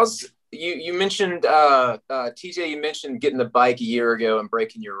 How's you mentioned TJ, you mentioned getting the bike a year ago and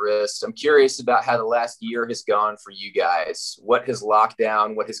breaking your wrist. I'm curious about how the last year has gone for you guys. What has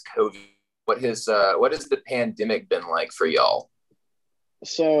lockdown, what has COVID, what has the pandemic been like for y'all?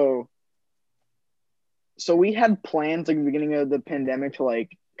 So we had plans like the beginning of the pandemic to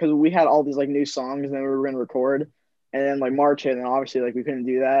like because we had all these like new songs and then we were gonna record, and then like March hit and obviously like we couldn't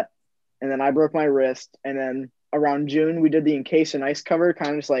do that, and then I broke my wrist, and then around June we did the Encased in Ice cover,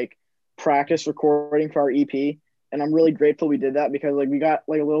 kind of just like practice recording for our EP, and I'm really grateful we did that because like we got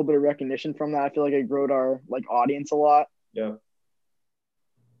like a little bit of recognition from that. I feel like it growed our like audience a lot. Yeah.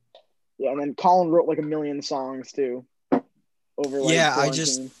 Yeah, and then Colin wrote like a million songs too. Over like Yeah,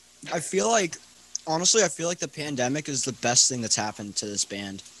 quarantine. I feel like, honestly, I feel like the pandemic is the best thing that's happened to this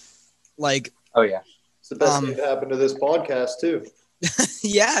band. Like, Oh yeah. It's the best thing that happened to this podcast too.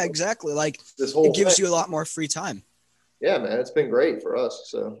 yeah, exactly. Like, This whole it gives thing. you a lot more free time. Yeah, man, it's been great for us.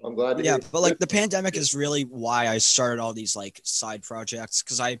 So I'm glad to Yeah, hear. but like the pandemic is really why I started all these like side projects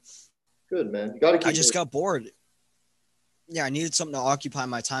because Good, man. You got to keep. I just got bored. Yeah, I needed something to occupy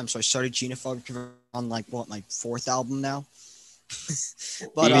my time, so I started Genophobia on like what my fourth album now.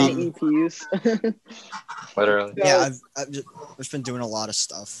 But EPs. Literally. yeah, I've just been doing a lot of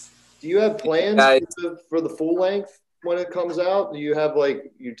stuff. Do you have plans Guys. for the full length when it comes out? Do you have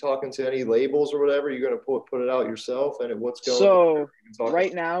like you talking to any labels or whatever? You're gonna put it out yourself, and what's going? So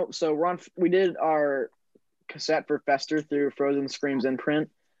right now, we did our cassette for Fester through Frozen Screams imprint,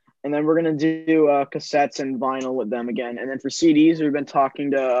 and then we're gonna do cassettes and vinyl with them again. And then for CDs, we've been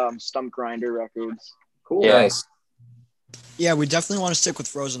talking to Stump Grinder Records. Cool. Yeah. Nice. Yeah, we definitely want to stick with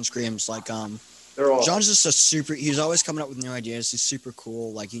Frozen Screams. Like, They're all John's just he's always coming up with new ideas. He's super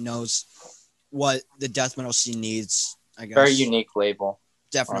cool. Like, he knows what the death metal scene needs, I guess. Very unique label.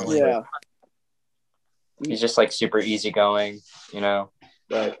 Definitely. Yeah. He's just like super easygoing, you know.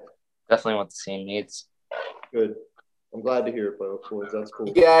 right. Definitely what the scene needs. Good. I'm glad to hear it, boys. That's cool.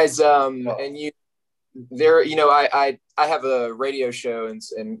 You guys, and you there, you know, I have a radio show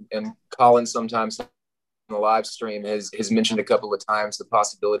and Colin sometimes on the live stream has mentioned a couple of times the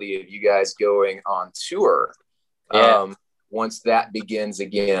possibility of you guys going on tour. Yeah. Once that begins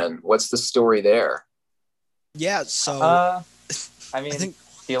again. What's the story there? Yeah, so I mean, I think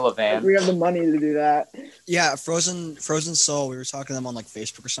steal a van. We have the money to do that. yeah, Frozen Soul, we were talking to them on like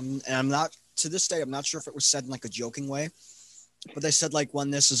Facebook or something, and I'm not to this day, I'm not sure if it was said in like a joking way, but they said like when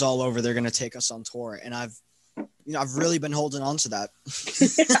this is all over, they're gonna take us on tour, and I've really been holding on to that.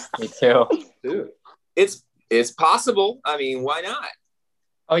 Me too. Dude. It's possible. I mean, why not?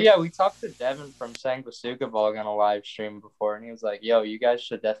 Oh yeah, we talked to Devin from Sanguisuga Bog on a live stream before, and he was like, "Yo, you guys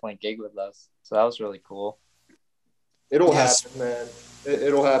should definitely gig with us." So that was really cool. It'll Yes. happen, man.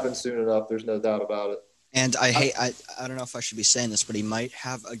 It'll happen soon enough. There's no doubt about it. And I don't know if I should be saying this, but he might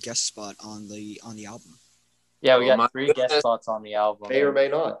have a guest spot on the album. Yeah, we Oh, my got 3 guest goodness. spots on the album. May or may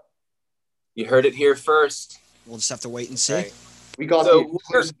not. You heard it here first. We'll just have to wait and see. Right. We got So, the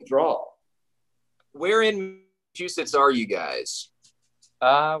exclusive drop. Where in Massachusetts are you guys?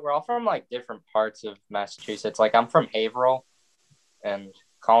 We're all from like different parts of Massachusetts. Like I'm from Haverhill, and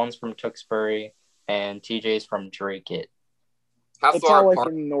Colin's from Tewksbury, and TJ's from Dracut. How It's far all like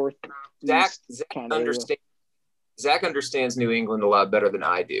apart? in north. Zach kind of area. Zach understands New England a lot better than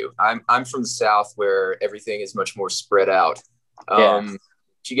I do. I'm from the South where everything is much more spread out. Yeah.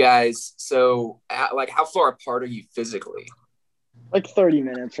 you guys, so like how far apart are you physically? Like 30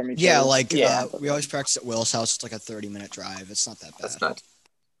 minutes from each Yeah, other. like Yeah. we always practice at Will's house. It's like a 30-minute drive. It's not that bad. That's not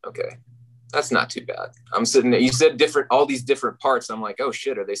okay. That's not too bad. I'm sitting there. You said all these different parts. I'm like, oh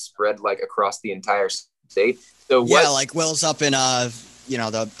shit, are they spread like across the entire state? So Yeah, what? like Will's up in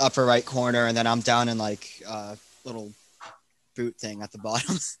the upper right corner, and then I'm down in like little boot thing at the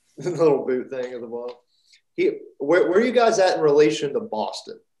bottom. The little boot thing at the bottom. Where are you guys at in relation to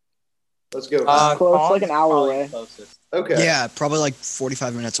Boston? Let's go. Close, Colin's like an hour probably away. Closest. Okay. Yeah, probably like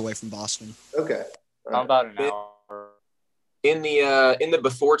 45 minutes away from Boston. Okay. All I'm right. about an hour. In the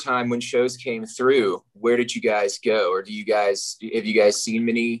before time when shows came through, where did you guys go, or have you guys seen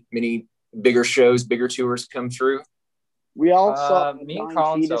many bigger shows, bigger tours come through? We all saw Me and Dying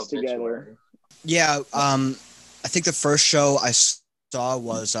Colin saw Fetus together. Yeah, I think the first show I saw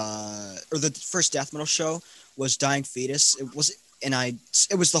was or the first death metal show was Dying Fetus. It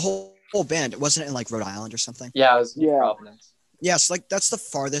was the whole band. It wasn't in like Rhode Island or something. Yeah, it was Yeah. Providence. Yes, like that's the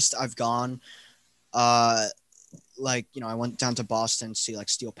farthest I've gone. Like, I went down to Boston to see like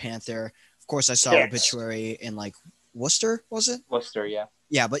Steel Panther. Of course, I saw Yes. Obituary in like Worcester, was it? Worcester, yeah.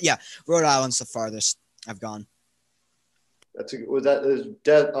 Yeah, but yeah, Rhode Island's the farthest I've gone. Was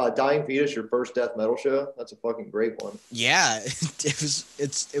Dying Fetus your first death metal show? That's a fucking great one. Yeah,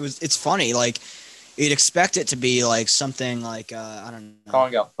 it's funny. Like, you'd expect it to be like something like I don't know.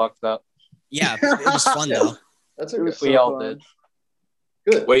 Colin got fucked up. Yeah, it was fun though. That's a It good. was We so all fun. did.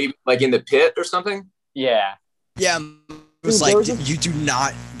 Good. Wait, like in the pit or something? Yeah. Yeah, it was Dude, like there was this- you do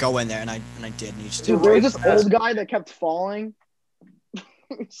not go in there, and I did. And you just Dude, there was this old guy that kept falling.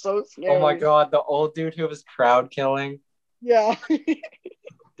 So scary. Oh my god, the old dude who was crowd killing. Yeah.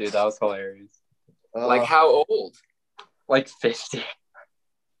 Dude, that was hilarious. Like how old? Like 50.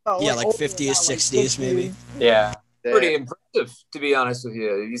 Oh, Yeah, like older than 50s, that, like 60s 50. maybe. Yeah. Pretty impressive, to be honest with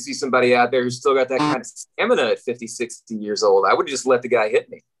you. You see somebody out there who's still got that kind of stamina at 50, 60 years old. I would just let the guy hit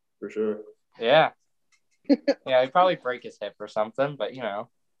me. For sure. Yeah. Yeah, he'd probably break his hip or something, but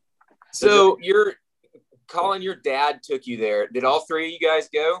So Colin, your dad took you there. Did all three of you guys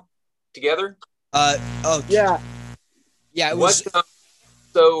go together? Oh Yeah. yeah, it was.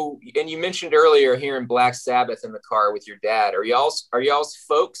 So, and you mentioned earlier hearing Black Sabbath in the car with your dad. Are y'all's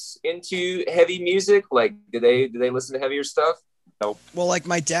folks into heavy music? Like, do they listen to heavier stuff? Well, like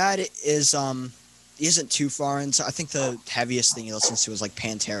my dad is he isn't too far into. I think the heaviest thing he listens to is like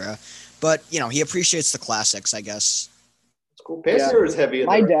Pantera, but he appreciates the classics, I guess. It's cool. Pantera is heavy.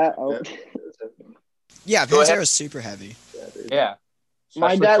 My dad. Oh. Yeah, Go ahead. Pantera is super heavy. yeah.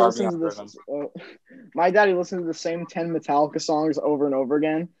 My Especially dad Barbie listens on to this. Rhythm. My daddy listens to the same 10 Metallica songs over and over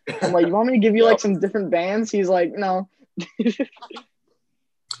again. I'm like, you want me to give you like some different bands? He's like, no.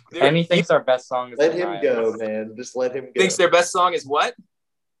 And he thinks our best song is Let The him Nihilist. go, man. Just let him go. Thinks their best song is what?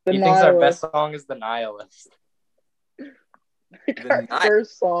 The He thinks our best Nihilist. song is The Nihilist. Our Ni-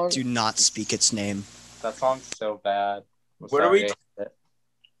 first song. Do not speak its name. That song's so bad. I'm What are we- sorry.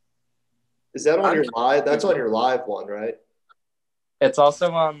 Is that on your live? That's on your live one, right? It's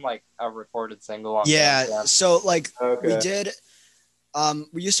also on like a recorded single on Yeah, Bandcamp. so like Okay. we did.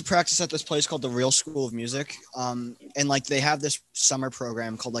 We used to practice at this place called the Real School of Music. And like they have this summer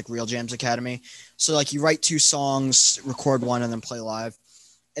program called like Real Jams Academy. So like you write 2 songs, record one, and then play live.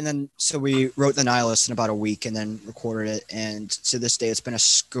 And then so we wrote The Nihilist in about a week and then recorded it. And to this day, it's been a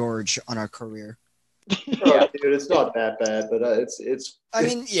scourge on our career. Oh, dude, it's not that bad, but it's. I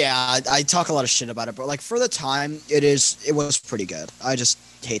mean, yeah, I talk a lot of shit about it, but like for the time, it was pretty good. I just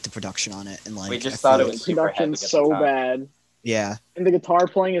hate the production on it, and like We just I thought feel it like- was super heavy Production's at the so time. bad. yeah. And the guitar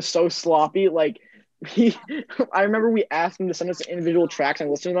playing is so sloppy. Like, I remember we asked him to send us individual tracks and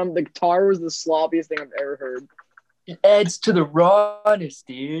listen to them. The guitar was the sloppiest thing I've ever heard. It adds to the rawness,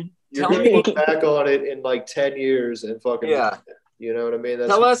 dude. You're Tell gonna me- look back on it in like 10 years and fucking. Yeah. You know what I mean? That's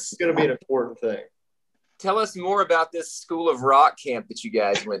Tell us going to be an important thing. Tell us more about this School of Rock camp that you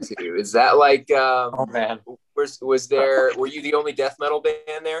guys went to. Is that like Oh man. were you the only death metal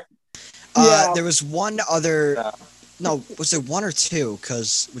band there? Yeah. There was one other. No. No, was there one or two?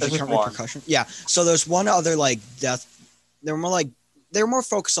 Because would There's you just count one. repercussion? Yeah. So there's one other like death. They were more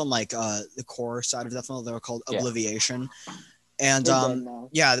focused on like the core side of death metal. They were called Yeah. Obliviation, and They're dead now.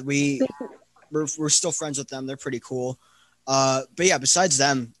 yeah, we're still friends with them. They're pretty cool. But yeah, besides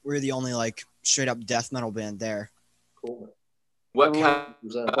them, we're the only like straight up death metal band there. Cool. What Everyone-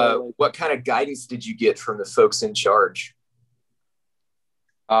 kind what kind of guidance did you get from the folks in charge?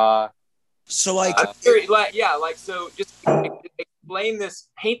 So like, I'm curious, so just explain this,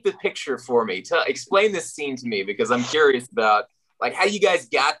 paint the picture for me. Explain this scene to me because I'm curious about like how you guys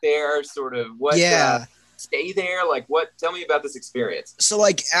got there, sort of what. yeah. stay there? Like, what? Tell me about this experience. So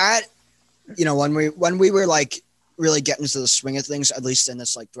like when we were like really getting into the swing of things, at least in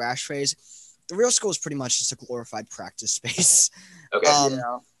this like thrash phase, the real school is pretty much just a glorified practice space. Okay.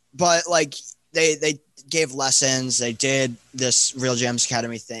 But like they gave lessons, they did this Real Jams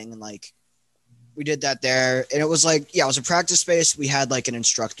Academy thing, and like we did that there, and it was like, yeah, it was a practice space. We had like an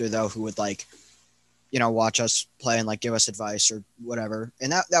instructor though who would like, watch us play and like give us advice or whatever,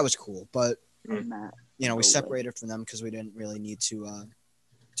 and that was cool. But we separated from them because we didn't really need to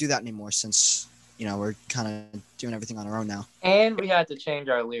do that anymore since we're kind of doing everything on our own now. And we had to change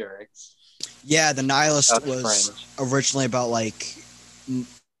our lyrics. Yeah, the Nihilist That's was French. originally about like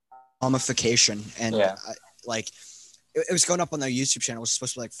mummification, and it was going up on their YouTube channel. It was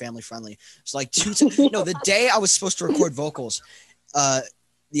supposed to be like family friendly. It's like the day I was supposed to record vocals,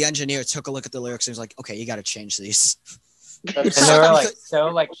 the engineer took a look at the lyrics and was like, "Okay, you got to change these." And they were like so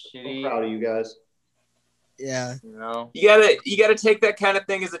like shitty. I'm proud of you guys. Yeah. You gotta take that kind of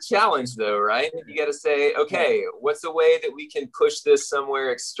thing as a challenge though, right? You gotta say, okay, what's a way that we can push this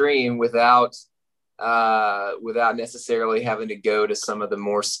somewhere extreme without necessarily having to go to some of the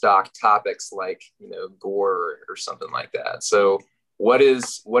more stock topics like, gore or something like that. So what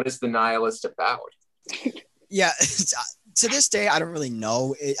is the Nihilist about? Yeah. To this day, I don't really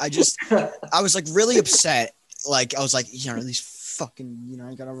know. I was like really upset. Like I was like, these fucking,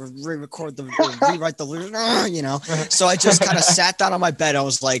 I gotta re-record rewrite the lyrics, So I just kind of sat down on my bed. I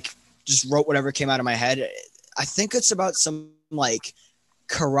was like, just wrote whatever came out of my head. I think it's about some like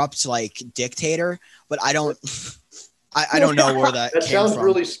corrupt like dictator, but I don't know where that came sounds from.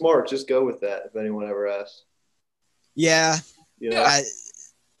 really smart. Just go with that if anyone ever asks. Yeah.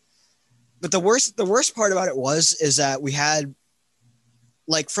 But the worst part about it is that we had,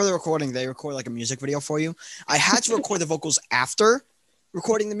 like, for the recording, they record like a music video for you. I had to record the vocals after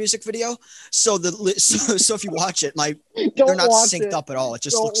recording the music video, so so if you watch it, they're not synced up at all. It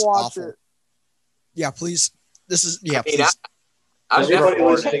just looks awful. It. Yeah, please. Please. Everybody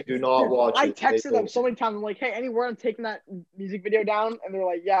listening, do not watch it. I texted them so many times. I'm like, hey, any word on taking that music video down? And they're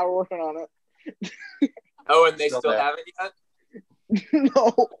like, yeah, we're working on it. Oh, and they still haven't yet?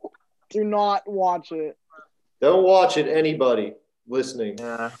 No, do not watch it. Don't watch it, anybody listening.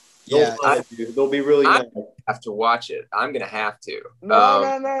 They'll be really mad. I have to watch it. I'm gonna have to.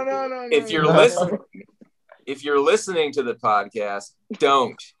 No. If you're listening to the podcast,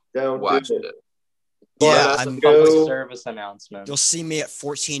 don't watch it. Yeah, public service announcement. You'll see me at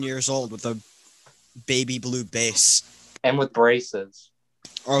 14 years old with a baby blue bass and with braces.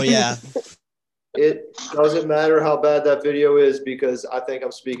 Oh yeah. It doesn't matter how bad that video is, because I think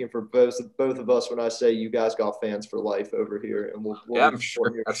I'm speaking for both of us when I say you guys got fans for life over here, and we'll I'm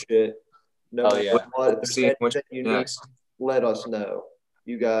sure your shit. No, what? If there's anything you need, let us know.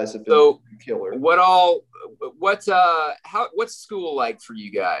 You guys have been killer. What's school like for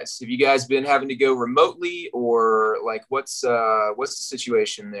you guys? Have you guys been having to go remotely, or like what's the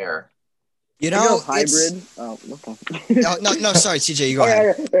situation there? Hybrid. No, sorry, TJ, you go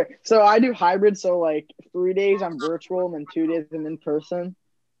ahead. Okay. So I do hybrid. So like 3 days I'm virtual and then 2 days I'm in person.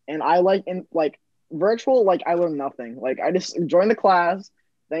 And I like virtual. Like I learn nothing. Like I just join the class,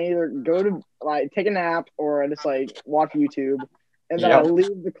 then either go to take a nap, or I just like watch YouTube, and then I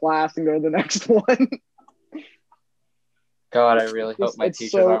leave the class and go to the next one. God, I really hope my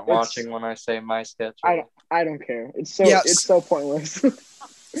teachers aren't watching when I say my schedule. I don't care. It's so pointless.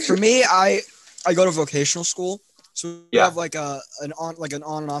 For me, I go to vocational school, so we have like an on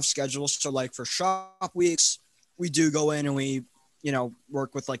and off schedule. So like for shop weeks, we do go in and we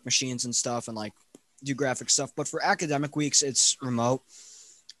work with like machines and stuff and like do graphic stuff. But for academic weeks, it's remote,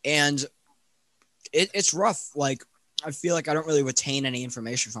 and it's rough. Like I feel like I don't really retain any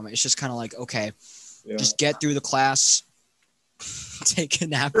information from it. It's just kind of like, okay, just get through the class, take a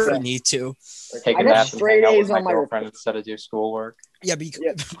nap if you need to. Take a nap and hang out with my girlfriend instead of do schoolwork. Yeah,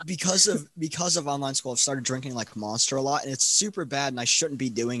 because of online school, I've started drinking like Monster a lot, and it's super bad, and I shouldn't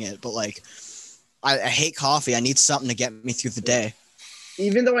be doing it. But like, I hate coffee. I need something to get me through the day.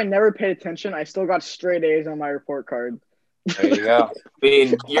 Even though I never paid attention, I still got straight A's on my report card. There you go. I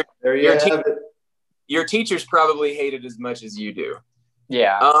mean, your teachers probably hate it as much as you do.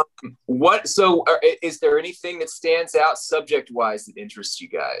 Yeah. Is there anything that stands out subject-wise that interests you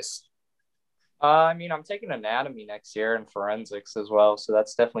guys? I mean, I'm taking anatomy next year and forensics as well, so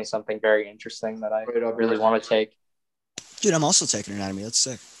that's definitely something very interesting that I really want to take. Dude, I'm also taking anatomy. That's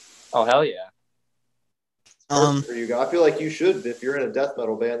sick. Oh, hell yeah. For you guys. I feel like you should. If you're in a death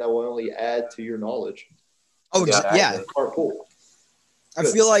metal band, that will only add to your knowledge. Oh, yeah. Cool. I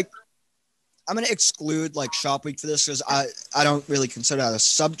feel like I'm going to exclude like shop week for this because I don't really consider that a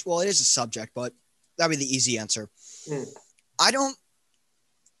subject. Well, it is a subject, but that'd be the easy answer. Hmm. I don't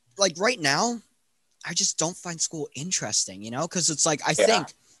like right now. I just don't find school interesting, you know, because it's like I think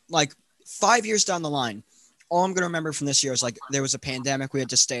like 5 years down the line, all I'm gonna remember from this year is like there was a pandemic, we had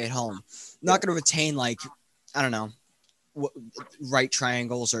to stay at home. I'm not gonna retain like I don't know, right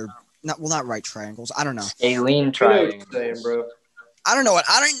triangles or not right triangles. I don't know. Scalene You know what triangle. I'm saying, bro. I don't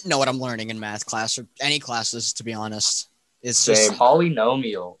know what I'm learning in math class or any classes, to be honest. It's Same. just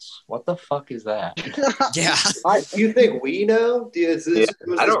Polynomials. What the fuck is that? yeah. You think we know? Was Yeah,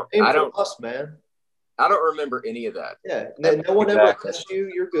 the I don't- same I for don't- us, man. I don't remember any of that. Yeah, no one ever Exactly. asked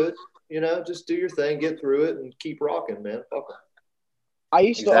you. You're good. You know, just do your thing, get through it, and keep rocking, man. Fuck 'em. I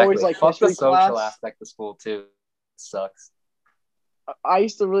used to always like Fuck the history social class. aspect of school too. It sucks. I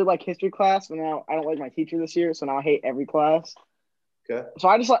used to really like history class, but now I don't like my teacher this year, so now I hate every class. Okay. So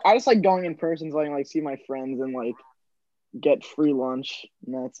I just like going in person so I can like see my friends and like get free lunch.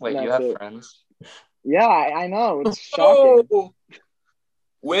 And Wait, that's you have it. friends? Yeah, I know. It's shocking. Oh!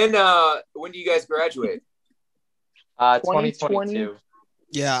 When do you guys graduate? 2022.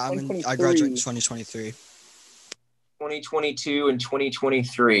 Yeah, I graduated in 2023. 2022 and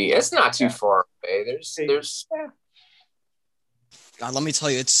 2023. It's not too far away. There's God, let me tell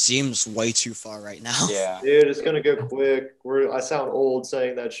you, it seems way too far right now. Yeah. Dude, it's gonna go quick. I sound old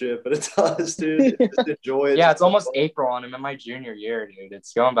saying that shit, but it does, dude. Just enjoy it. Yeah, Just it's almost have fun. April and I'm in my junior year, dude.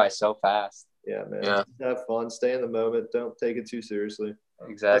 It's going by so fast. Yeah, man. Yeah. Just have fun. Stay in the moment. Don't take it too seriously.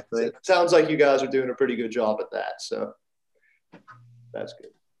 Exactly. It sounds like you guys are doing a pretty good job at that. So that's good.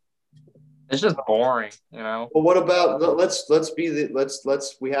 It's just boring, you know? Well, what about let's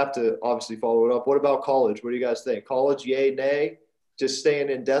we have to obviously follow it up. What about college? What do you guys think? College, yay, nay? Just staying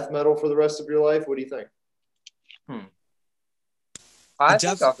in death metal for the rest of your life? What do you think? I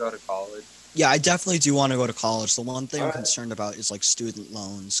think I'll go to college. Yeah, I definitely do want to go to college. The one thing I'm Alright. concerned about is like student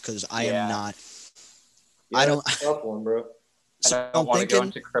loans because I Yeah. am not. Yeah, I don't. that's a tough one, bro. So I don't I'm want to go thinking.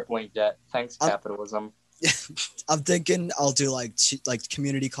 into crippling debt. Thanks, I'm- capitalism. I'm thinking I'll do like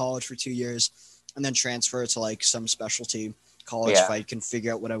community college for 2 years, and then transfer to like some specialty college Yeah. if I can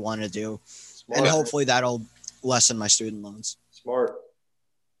figure out what I want to do, Smart. and hopefully that'll lessen my student loans. Smart.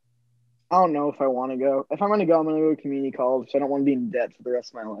 I don't know if I want to go. If I'm going to go, I'm going to go to community college. So I don't want to be in debt for the rest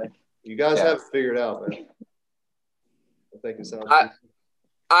of my life. You guys Yeah. have it figured out, man. I think it sounds I- good.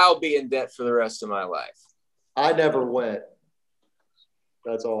 I'll be in debt for the rest of my life. I never went.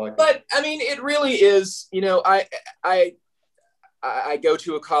 That's all I can. But I mean, it really is. You know, I go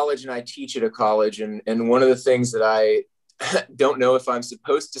to a college and I teach at a college, and one of the things that I don't know if I'm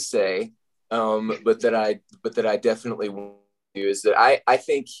supposed to say, but that I definitely want to do is that I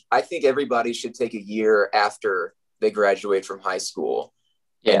think everybody should take a year after they graduate from high school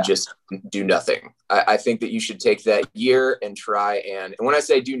and just do nothing. I think that you should take that year and try and when I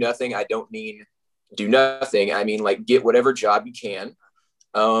say do nothing, I don't mean do nothing. I mean like get whatever job you can.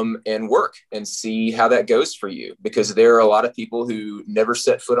 And work and see how that goes for you, because there are a lot of people who never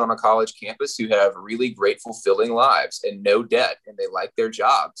set foot on a college campus who have really great, fulfilling lives and no debt, and they like their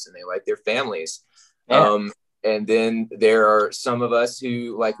jobs and they like their families. Yeah. And then there are some of us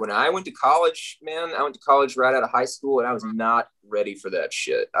who, like when I went to college, man, I went to college right out of high school and I was not ready for that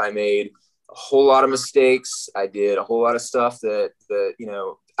shit. I made a whole lot of mistakes. I did a whole lot of stuff that you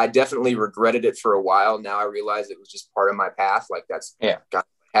know, I definitely regretted it for a while. Now I realize it was just part of my path. Like that's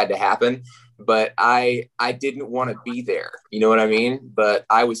had to happen, but I didn't want to be there. You know what I mean? But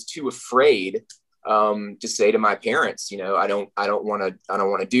I was too afraid to say to my parents, you know, I don't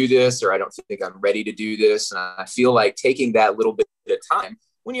want to do this, or I don't think I'm ready to do this. And I feel like taking that little bit of time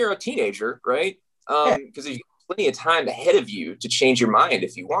when you're a teenager, right? Because you have plenty of time ahead of you to change your mind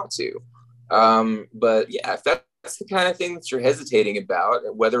if you want to. But yeah, if that's the kind of thing that you're hesitating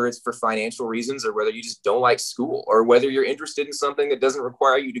about, whether it's for financial reasons or whether you just don't like school, or whether you're interested in something that doesn't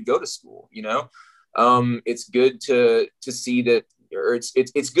require you to go to school, you know, it's good to see that, or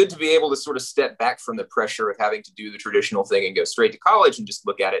it's good to be able to sort of step back from the pressure of having to do the traditional thing and go straight to college and just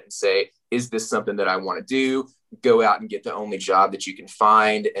look at it and say, is this something that I want to do? Go out and get the only job that you can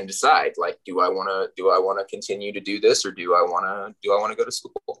find and decide, like, do I want to continue to do this, or do I want to go to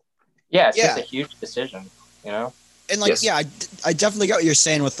school? Yeah, it's just a huge decision, you know? And like, Yes. yeah, I definitely get what you're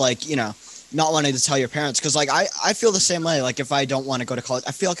saying with like, you know, not wanting to tell your parents. Cause like, I feel the same way. Like if I don't want to go to college,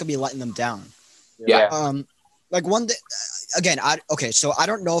 I feel like I'd be letting them down. Yeah. Like one day, again, so I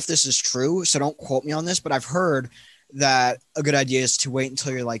don't know if this is true, so don't quote me on this, but I've heard that a good idea is to wait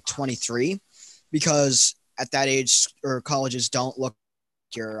until you're like 23, because at that age, or colleges don't look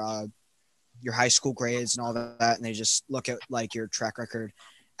at your high school grades and all that, and they just look at like your track record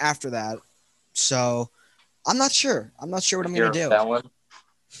after that. So I'm not sure what I'm You're gonna a do. felon.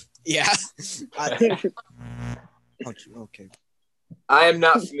 Yeah. I, oh, okay. I am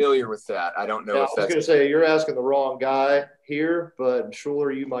not familiar with that. I don't know Yeah, I if was that's. going to say you're asking the wrong guy here, but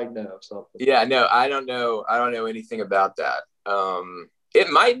Schuler, you might know something. Yeah, no, I don't know. I don't know anything about that. It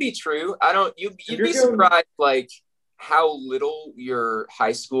might be true. I don't. You'd be surprised, like how little your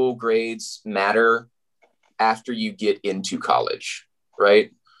high school grades matter after you get into college,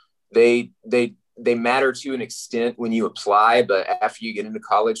 right? They matter to an extent when you apply, but after you get into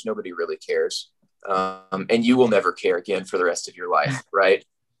college, nobody really cares, and you will never care again for the rest of your life, right?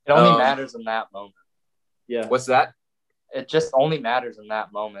 It only matters in that moment. Yeah. What's that? It just only matters in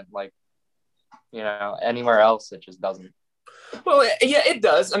that moment. Like, anywhere else, it just doesn't. Well, yeah, it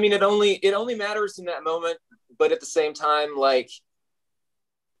does. I mean, it only matters in that moment, but at the same time, like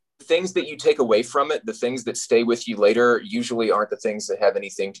the things that you take away from it, the things that stay with you later, usually aren't the things that have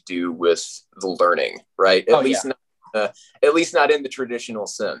anything to do with the learning, right? At least not in the traditional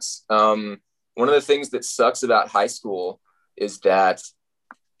sense. One of the things that sucks about high school is that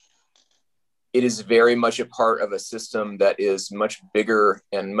it is very much a part of a system that is much bigger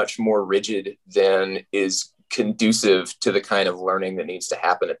and much more rigid than is conducive to the kind of learning that needs to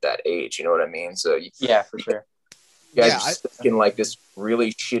happen at that age. You know what I mean? So yeah, for sure. You guys are stuck in like this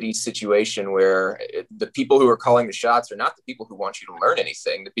really shitty situation where the people who are calling the shots are not the people who want you to learn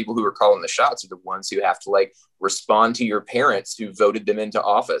anything. The people who are calling the shots are the ones who have to like respond to your parents who voted them into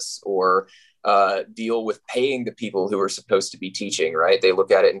office, or deal with paying the people who are supposed to be teaching, right? They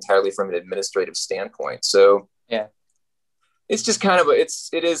look at it entirely from an administrative standpoint. So yeah, it's just kind of it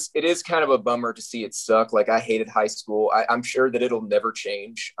is kind of a bummer to see it suck. Like I hated high school. I'm sure that it'll never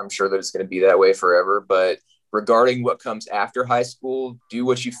change. I'm sure that it's going to be that way forever. But regarding what comes after high school, do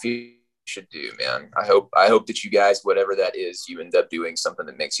what you feel you should do, man. I hope that you guys, whatever that is, you end up doing something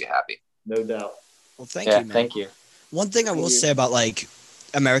that makes you happy. No doubt. Well, thank you, man. Thank you. One thing I will say about like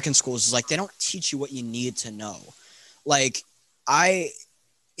American schools is like they don't teach you what you need to know. Like in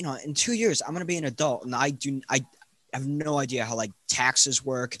 2 years I'm gonna be an adult, and I have no idea how like taxes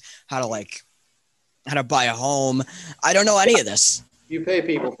work, how to buy a home. I don't know any of this. You pay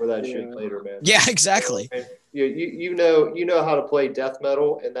people for that shit later, man. Yeah, exactly. You know how to play death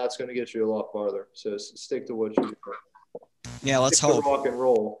metal, and that's going to get you a lot farther. So stick to what you do. Yeah, let's hope. Rock and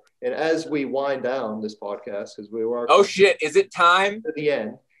roll. And as we wind down this podcast, because we were shit, is it time? At the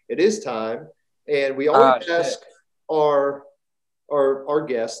end, it is time, and we always ask our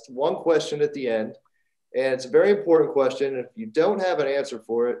guests one question at the end, and it's a very important question. If you don't have an answer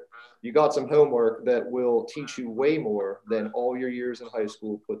for it, you got some homework that will teach you way more than all your years in high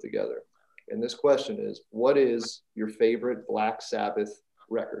school put together. And this question is, what is your favorite Black Sabbath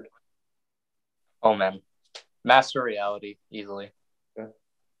record? Oh, man. Master Reality, easily. Okay.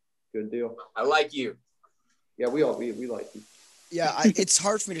 Good deal. I like you. Yeah, we like you. Yeah, it's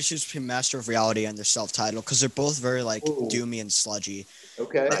hard for me to choose between Master of Reality and their self-titled because they're both very like doomy and sludgy.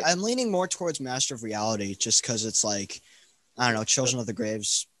 Okay. I'm leaning more towards Master of Reality just because it's like, I don't know, Children of the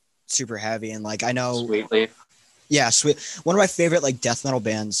Grave's super heavy, and like I know Sweet Leaf. Yeah, sweet. One of my favorite like death metal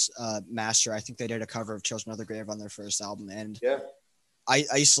bands, Master. I think they did a cover of Children of the Grave on their first album, and yeah, I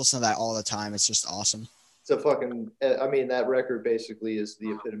used to listen to that all the time. It's just awesome. It's a fucking. I mean, that record basically is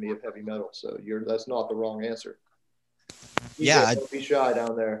the epitome of heavy metal. So that's not the wrong answer. Don't be shy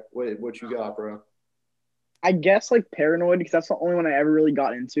down there. What you got, bro? I guess like Paranoid, because that's the only one I ever really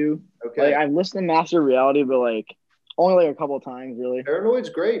got into. Okay. Like I've listened to Master Reality, but like only like a couple of times, really. Paranoid's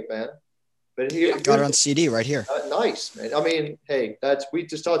great, man. But I got it on CD right here. Nice, man. I mean, hey, we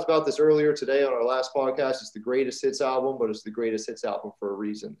just talked about this earlier today on our last podcast. It's the greatest hits album, but it's the greatest hits album for a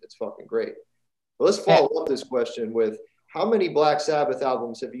reason. It's fucking great. But let's follow up this question with how many Black Sabbath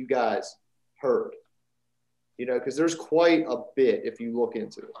albums have you guys heard? Because there's quite a bit if you look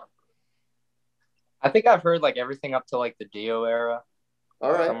into it. I think I've heard like everything up to like the Dio era.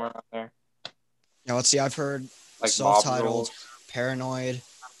 All right. Somewhere around there. Now let's see. I've heard like self-titled, Paranoid,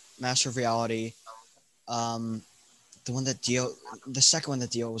 Master of Reality, the second one that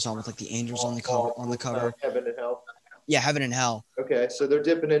Dio was on with like the angels on the cover. Heaven and Hell. Yeah, Heaven and Hell. Okay, so they're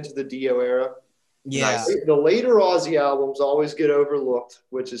dipping into the Dio era. Yeah. Nice. The later Ozzy albums always get overlooked,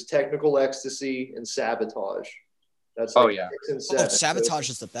 which is Technical Ecstasy and Sabotage. That's like 6 and 7.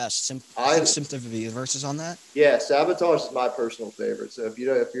 Sabotage is the best. I think Symptom of the Universe is on that. Yeah, Sabotage is my personal favorite. So if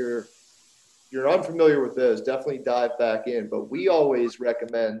you're unfamiliar with those, definitely dive back in. But we always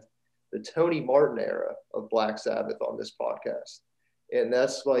recommend the Tony Martin era of Black Sabbath on this podcast. And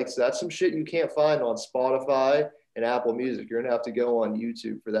that's some shit you can't find on Spotify and Apple Music. You're gonna have to go on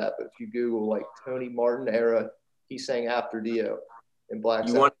YouTube for that. But if you Google like Tony Martin era, he sang after Dio in Black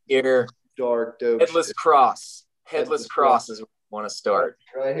Sabbath. You want to hear dark, dope Headless shit. Cross. Headless Cross is want to start?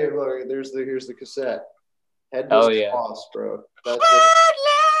 Right here, look. Here's the cassette. Headless Oh, yeah. Cross, bro. That's it.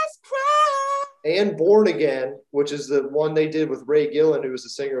 And Born Again, which is the one they did with Ray Gillen, who was the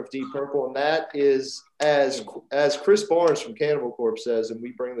singer of Deep Purple, and that is, as Chris Barnes from Cannibal Corpse says, and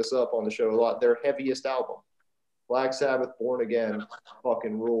we bring this up on the show a lot, their heaviest album. Black Sabbath, Born Again,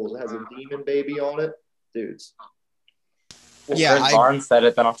 fucking rules. It has a Demon Baby on it, dudes. Yeah, Chris Barnes said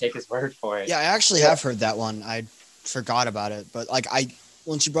it, then I'll take his word for it. Yeah, I actually have heard that one. I forgot about it, but like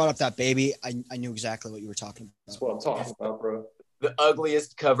once you brought up that baby, I knew exactly what you were talking about. That's what I'm talking about, bro. The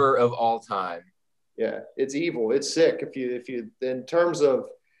ugliest cover of all time. Yeah, it's evil. It's sick. If you in terms of,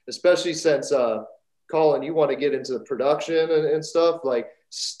 especially since Colin, you want to get into the production and stuff, like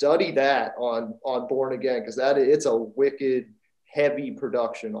study that on Born Again, because it's a wicked heavy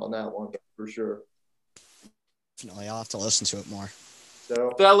production on that one for sure. Definitely, I'll have to listen to it more.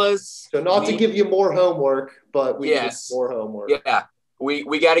 So, Fellas. so not to give you more homework, but we need Yes. more homework. Yeah.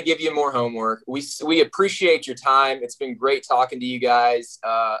 We got to give you more homework. We appreciate your time. It's been great talking to you guys.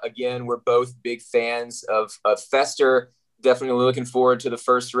 Again, we're both big fans of Fester. Definitely looking forward to the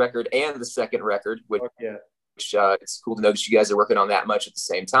first record and the second record, which it's cool to know that you guys are working on that much at the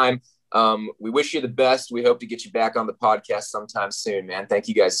same time. We wish you the best. We hope to get you back on the podcast sometime soon, man. Thank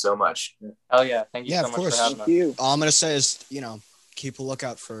you guys so much. Hell yeah. Thank you Yeah, so of much course. for having Thank us. you. All I'm gonna say is, keep a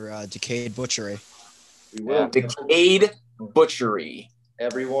lookout for Decayed Butchery. We will. Decayed Butchery.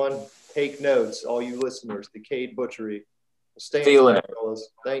 Everyone, take notes. All you listeners, Decayed Butchery. Stay Feeling in touch, fellas.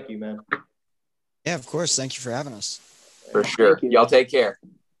 Thank you, man. Yeah, of course. Thank you for having us. For sure. Thank you. Y'all take care.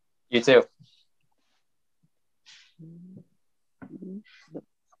 You too.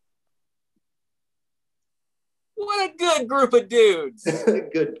 What a good group of dudes.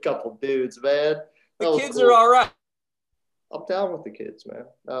 Good couple dudes, man. That The was kids cool. are all right. I'm down with the kids, man.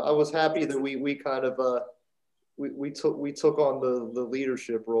 I was happy that we kind of we took on the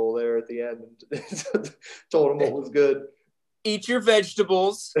leadership role there at the end and told them what was good. Eat your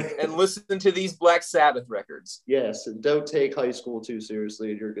vegetables and listen to these Black Sabbath records. Yes, and don't take high school too seriously,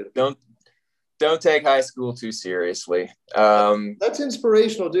 and you're good. Don't take high school too seriously. That's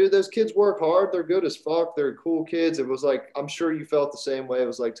inspirational, dude. Those kids work hard. They're good as fuck. They're cool kids. It was like, I'm sure you felt the same way. It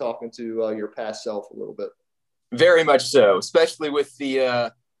was like talking to your past self a little bit. Very much so, especially with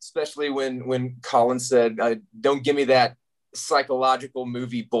especially when Colin said, "Don't give me that psychological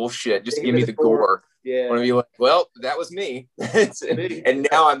movie bullshit. Just give me the gore." Yeah. I want to be like, well, that was me. And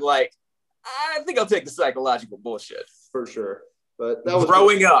now I'm like, I think I'll take the psychological bullshit. For sure. But that was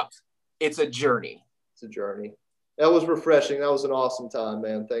Growing up, it's a journey. It's a journey. That was refreshing. That was an awesome time,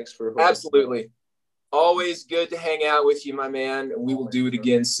 man. Thanks for Absolutely. Always good to hang out with you, my man. We will do it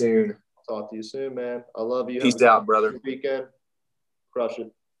again soon. Talk to you soon, man. I love you. Peace out, brother. Weekend. Crush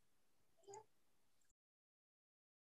it.